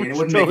everything, and it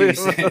wouldn't make any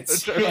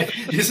sense. Like,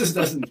 this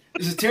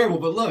is terrible,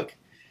 but look.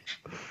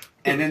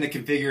 And then the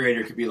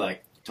configurator could be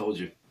like, "Told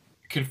you."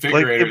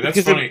 Configurator. Like, That's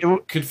because funny. it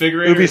would-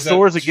 Configurator. it would be is that-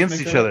 swords did you against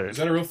make each that up? other. Is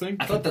that a real thing?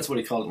 I thought that's what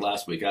he called it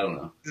last week. I don't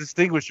know.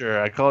 Distinguisher.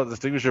 I call it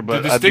distinguisher,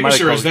 but The I might have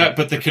distinguisher called is it- that,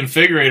 but the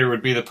configurator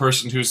would be the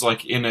person who's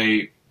like in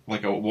a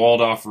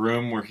walled off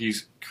room where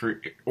he's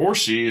or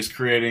she is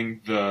creating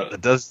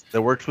that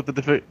works with the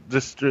the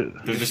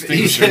He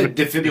distinguisher, said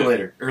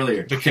defibrillator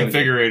earlier. the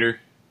configurator.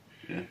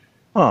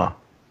 Huh.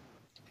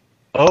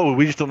 Oh,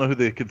 we just don't know who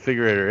the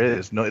configurator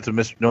is. No, it's a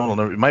mystery. No one will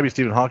know. It might be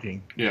Stephen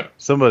Hawking. Yeah.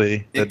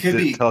 Somebody It that could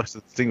be- talks to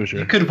the distinguisher.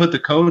 You could have put the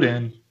code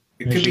in.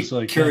 It It's could be just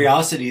like,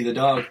 Curiosity, the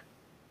dog.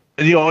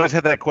 And you always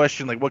had that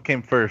question, like, what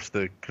came first,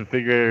 the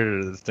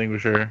configurator or the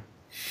distinguisher?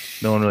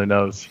 No one really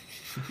knows.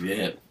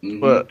 Yeah. Mhm.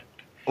 But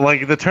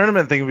like the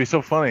tournament thing would be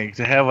so funny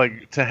to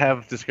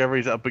have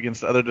discoveries up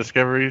against other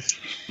discoveries,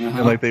 Uh-huh.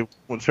 and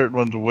like certain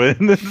ones win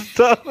and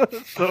stuff.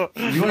 So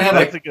You want to have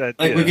that's a good idea.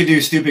 like we could do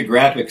stupid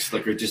graphics,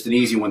 like or just an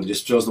easy one that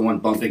just shows the one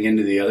bumping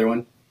into the other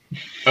one.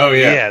 Oh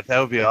yeah. yeah, that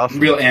would be awesome.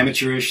 Real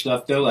amateurish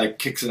stuff though, like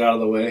kicks it out of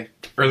the way.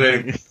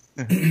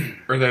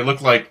 Or they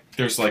look like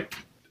there's like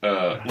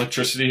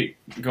electricity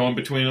going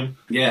between them.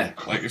 Yeah,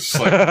 Like it's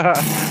just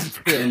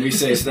like and we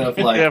say stuff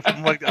like, yeah,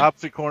 from like the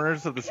opposite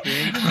corners of the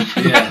screen.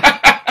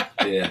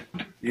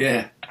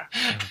 yeah.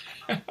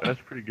 That's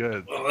pretty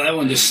good. Well, that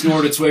one just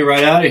snored its way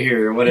right out of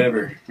here, or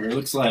whatever. Or it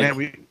looks like.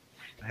 Man,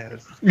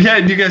 Yeah,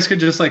 and you guys could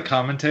just like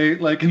commentate,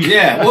 like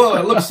Yeah, well,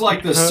 it looks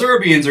like the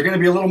Serbians are going to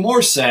be a little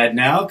more sad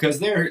now because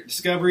their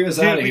discovery is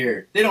out of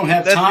here. They don't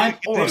have that's what time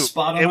we could or a do.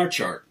 spot on And- our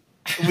chart.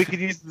 we could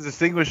use the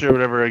distinguisher or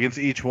whatever against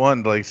each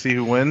one to like see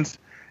who wins,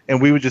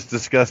 and we would just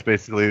discuss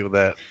basically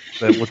that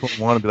which one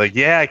we want to be like.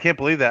 Yeah, I can't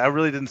believe that. I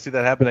really didn't see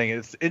that happening.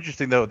 It's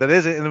interesting though. That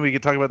is it, and then we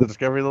could talk about the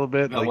discovery a little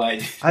bit. About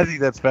Like, why- I think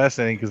that's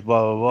fascinating because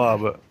blah blah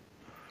blah. But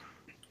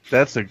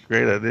that's a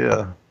great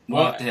idea.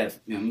 We'll have to have.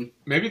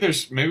 maybe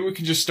we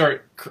can just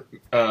start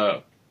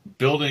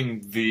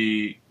building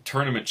the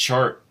tournament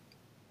chart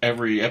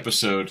every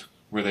episode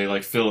where they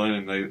like fill in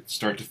and they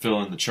start to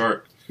fill in the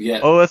chart.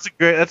 Yeah. Oh, that's a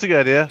good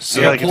idea.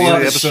 So yeah, like pull at out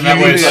the a end of the episode, that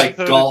way huge, it's like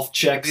like- golf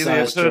check The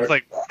size episode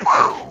chart.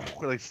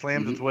 like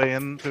slams its way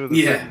into the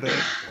Yeah.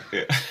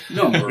 thing.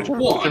 Number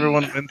one.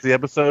 Everyone wins the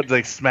episode,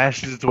 like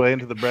smashes its way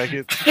into the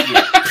bracket.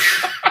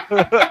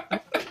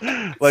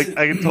 Like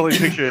I can totally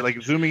picture it,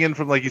 like zooming in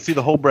from like you see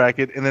the whole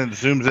bracket, and then it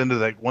zooms into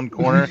like one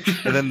corner,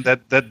 and then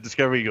that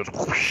discovery goes.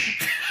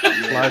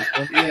 Slides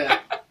in. Yeah.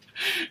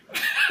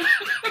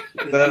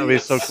 That would be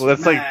so cool.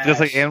 That's like just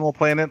like Animal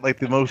Planet, like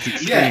the most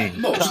extreme. Yeah,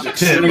 most Most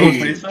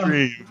extreme.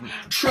 extreme.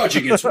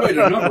 Trudging its way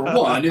to number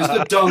one is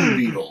the dung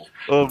beetle.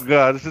 Oh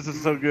god, this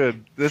is so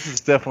good. This is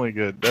definitely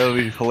good. That would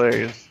be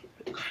hilarious.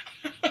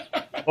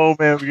 Oh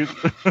man,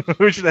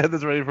 we should have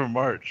this ready for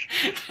March.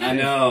 I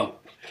know.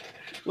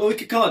 Well, we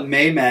could call it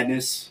May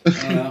Madness. I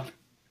don't know.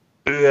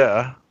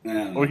 Yeah. I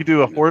don't know. We could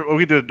do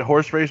a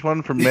horse race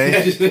one for May,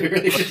 Yeah,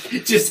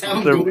 just have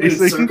them They're go in a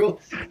racing.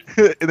 circle.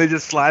 and they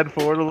just slide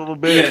forward a little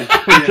bit.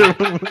 Yeah,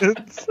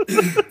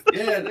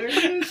 Yeah, there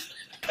it is.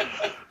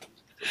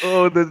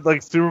 Oh, then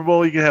like Super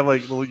Bowl, you can have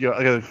like little,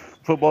 like a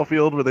football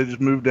field where they just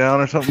move down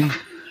or something.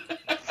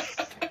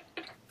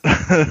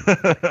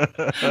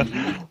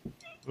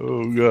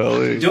 Oh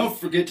golly! Don't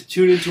forget to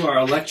tune into our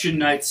election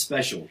night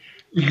special.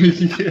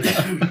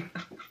 yeah.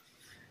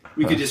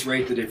 We could just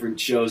rate the different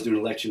shows doing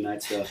election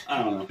night stuff.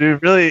 I don't know.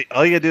 Dude, really,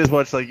 all you gotta do is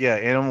watch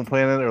Animal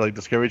Planet or like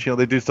Discovery Channel.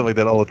 They do stuff like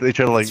that all. They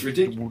try to It's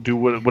ridiculous. do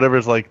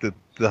whatever's like the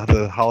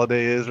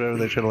holiday is, whatever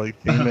they try to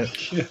like theme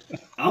it.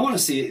 I want to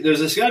see.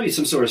 There's got to be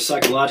some sort of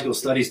psychological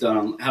studies done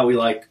on how we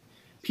like.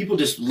 People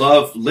just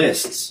love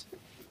lists.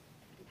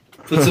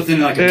 Put something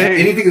like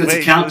anything that's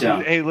a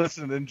countdown. Hey,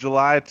 listen, in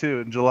July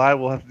too. In July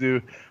we'll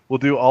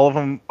do all of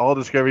them. All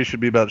Discovery should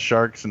be about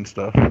sharks and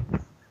stuff.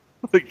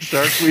 Like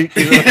Shark Week,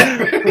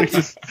 like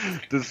just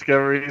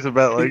discoveries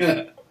about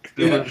like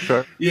different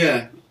sharks.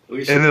 Yeah.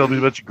 And there'll be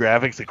a bunch of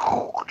graphics like.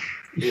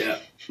 Yeah.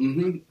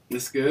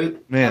 That's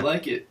good. Man, I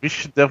like it. We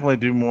should definitely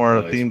do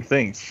more themed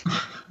things.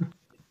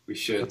 We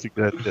should. That's a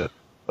good idea.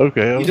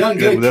 Okay. You done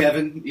good,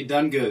 Kevin. You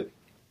done good.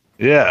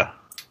 Yeah.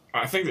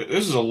 I think that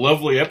this is a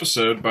lovely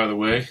episode, by the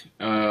way.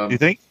 You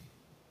think?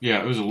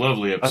 Yeah, it was a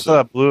lovely I episode. thought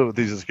I blew it with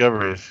these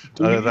discoveries.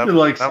 Do we need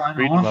to,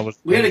 sign off?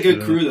 We had a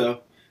good crew,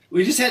 though.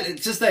 We just had,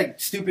 it's just that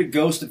stupid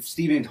ghost of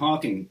Stephen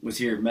Hawking was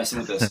here messing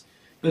with us.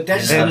 But that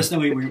just let us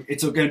know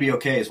it's going to be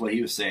okay, is what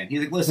he was saying.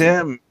 He's like, listen.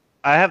 Tim,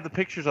 I have the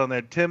pictures on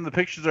there. Tim, the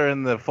pictures are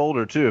in the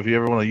folder, too, if you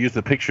ever want to use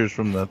the pictures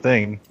from the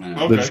thing.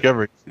 Okay. The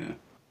discovery. Yeah.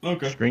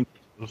 Okay. Screen.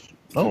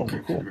 Oh,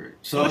 cool.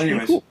 So,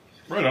 anyways. Cool.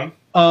 Right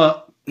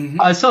on.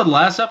 I saw the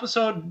last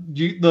episode.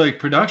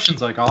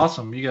 Production's like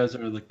awesome. You guys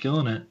are like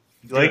killing it.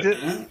 You liked it?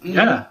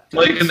 Yeah,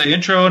 like in the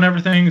intro and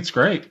everything, it's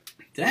great.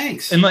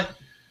 Thanks. And like,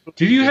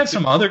 do you have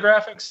some other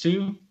graphics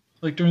too,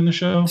 like during the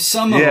show?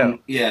 Some of them,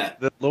 yeah.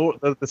 The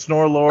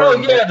snore lore.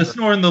 Oh yeah, the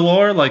snore and the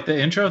lore, like the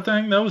intro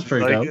thing. That was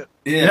pretty dope.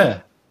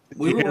 Yeah.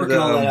 We were working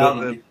all that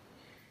out.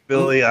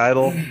 Billy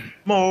Idol.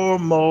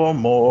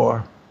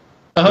 More.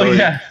 Oh Billy.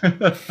 yeah.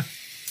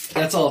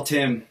 That's all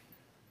Tim.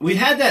 We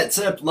had that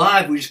set up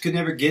live. We just could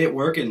never get it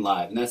working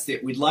live, and that's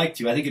it. We'd like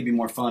to. I think it'd be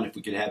more fun if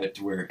we could have it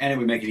to where, and it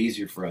would make it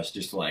easier for us,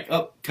 just to like,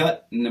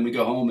 cut, and then we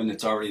go home and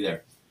it's already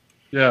there.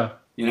 Yeah.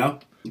 You know.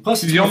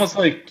 Plus, you almost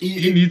like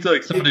you need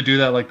like someone to do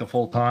that like the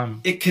full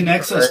time. It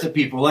connects us to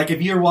people. Like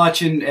if you're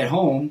watching at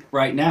home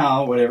right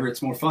now, whatever,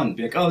 it's more fun.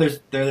 Be like, oh,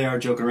 there they are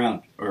joking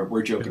around, or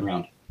we're joking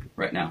around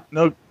right now.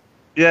 No.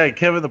 Yeah,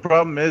 Kevin, the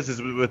problem is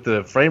with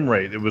the frame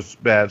rate, it was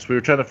bad. So we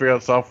were trying to figure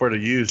out software to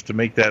use to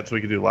make that so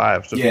we could do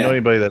live. So if you know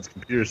anybody that's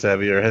computer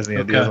savvy or has any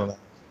ideas on that.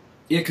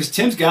 Yeah, because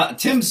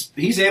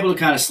he's able to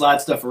kind of slide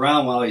stuff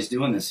around while he's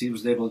doing this. He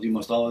was able to do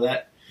most all of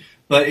that.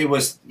 But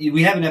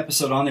we have an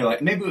episode on there,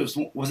 like maybe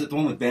it was it the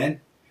one with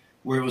Ben?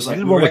 Where it was like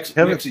we were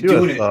actually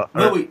doing it.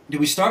 No, did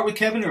we start with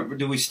Kevin or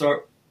did we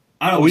start?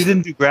 I don't know. We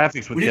didn't do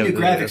graphics with Kevin. We didn't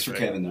do graphics for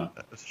Kevin, though.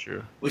 That's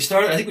true. We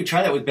started. I think we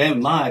tried that with Ben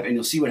live, and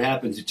you'll see what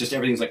happens. It's just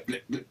everything's like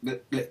blip, blip,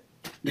 blip, blip.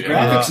 The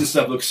graphics and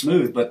stuff look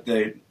smooth, but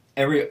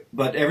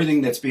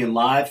everything that's being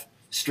live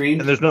streamed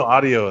and there's no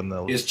audio in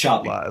the is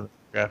choppy live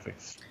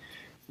graphics.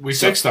 We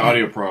fixed the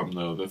audio problem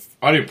though. The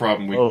audio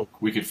problem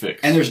we could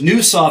fix. And there's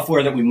new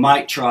software that we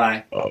might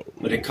try,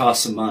 but it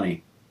costs some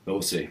money. But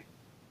we'll see.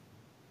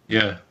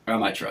 Yeah, or I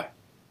might try.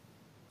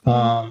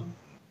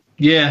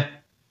 Yeah.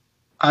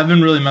 I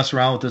haven't really messed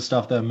around with this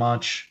stuff that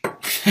much.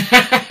 But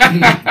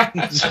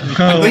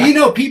you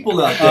know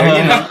people out there,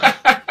 you know.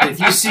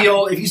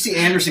 If you see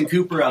Anderson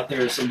Cooper out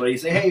there or somebody,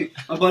 say, hey,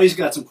 my buddy's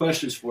got some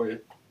questions for you.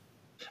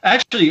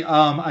 Actually,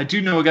 I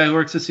do know a guy who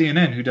works at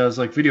CNN who does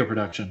like video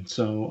production.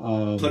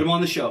 So put him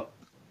on the show.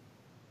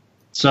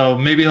 So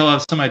maybe he'll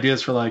have some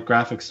ideas for like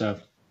graphic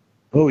stuff.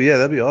 Oh yeah,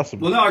 that'd be awesome.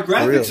 Well, no, our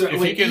graphics are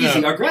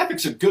easy. Our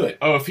graphics are good.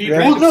 Oh, if he,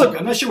 I'm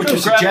not sure what your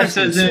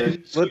suggestion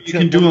is. So you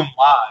can do them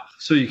live,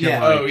 so you can.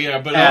 Yeah.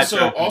 Like, but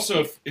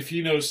also if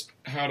he knows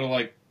how to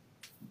like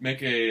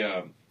make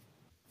a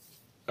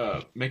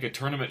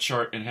tournament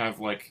chart and have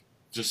like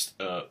just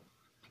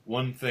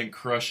one thing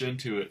crush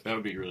into it, that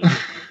would be really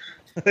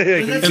good.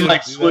 and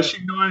like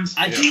swishing noise.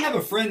 I do have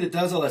a friend that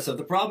does all that stuff.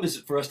 The problem is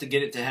for us to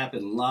get it to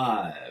happen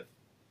live.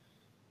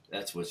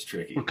 That's what's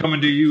tricky. We're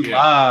coming to you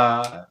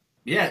live.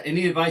 Yeah,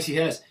 any advice he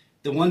has.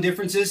 The one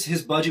difference is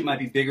his budget might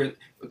be bigger.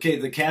 Okay,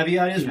 the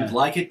caveat is we'd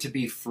like it to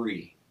be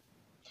free.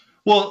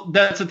 Well,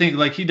 that's the thing.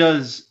 Like he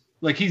does,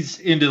 like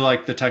he's into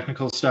like the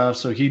technical stuff,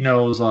 so he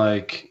knows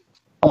like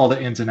all the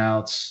ins and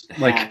outs.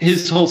 Like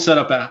his whole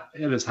setup at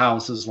his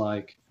house is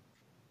like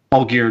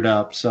all geared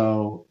up.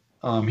 So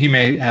he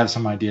may have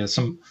some ideas,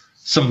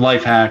 some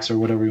life hacks or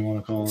whatever you want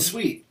to call it.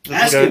 Sweet.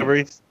 Ask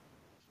him.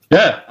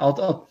 Yeah,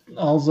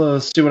 I'll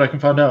see what I can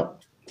find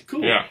out.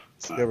 Cool. Yeah.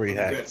 Discovery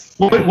hacks.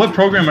 What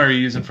program are you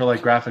using for like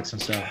graphics and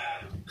stuff?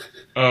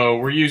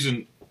 We're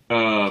using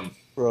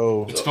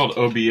Pro. It's called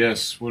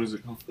OBS. What is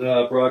it called?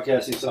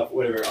 Broadcasting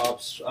software, whatever.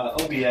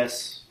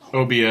 OBS.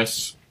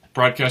 OBS.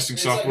 Broadcasting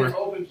software. It's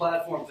like an open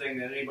platform thing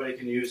that anybody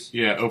can use.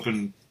 Yeah,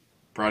 open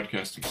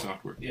broadcasting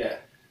software. Yeah.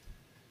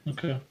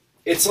 Okay.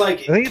 It's like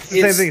I think it's the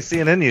same thing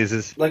CNN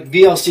uses. Like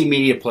VLC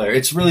Media Player.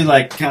 It's really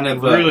like kind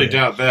of. Really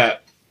doubt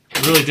that.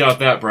 Really doubt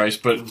that, Bryce.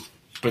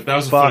 But that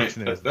was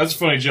that's a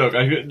funny joke.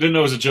 I didn't know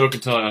it was a joke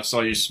until I saw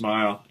you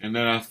smile, and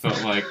then I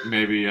felt like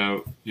maybe you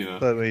know.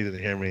 Thought maybe you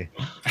didn't hear me.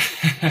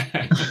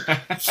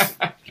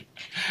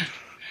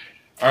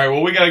 All right,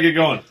 well we gotta get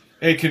going.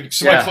 Hey, can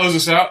somebody close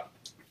us out?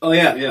 Oh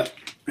yeah.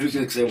 Who's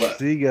gonna say what?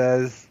 See you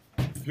guys.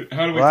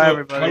 How do we Bye, how do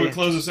everybody. we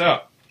close this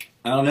out?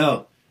 I don't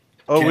know.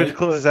 Oh, we Okay. have to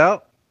close this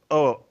out?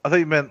 Oh, I thought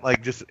you meant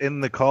like just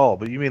end the call,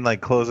 but you mean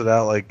like close it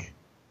out like.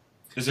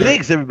 Is there,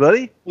 Thanks,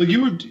 everybody. Well,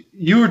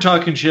 you were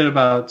talking shit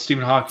about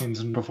Stephen Hawking,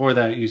 and before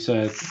that you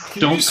said,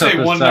 Can "Don't you just cut say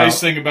this one out." nice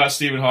thing about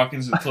Stephen Hawking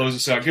and close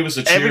us out? Give us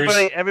a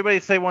cheers. Everybody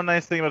say one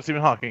nice thing about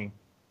Stephen Hawking.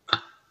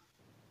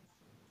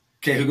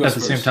 Okay, who goes At the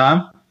first? same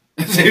time.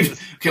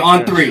 Okay,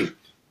 on 3.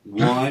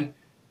 1,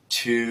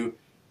 2,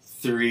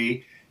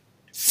 3.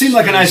 Seemed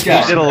like a nice He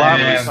did a guy. lot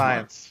Man. of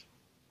science.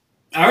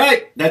 All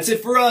right, that's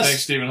it for us.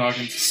 Thanks, Stephen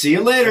Hawking. See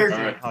you later. All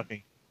right.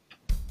 Hawking.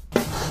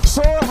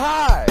 Soar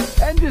high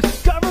and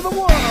discover the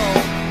world.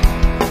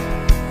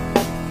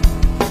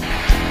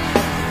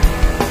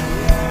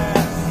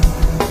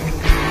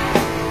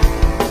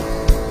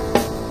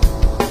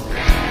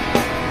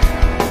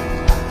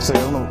 So I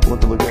don't know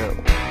what to look at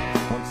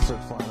once it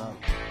starts flying up.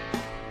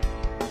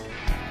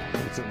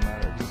 It doesn't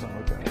matter. It just not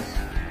look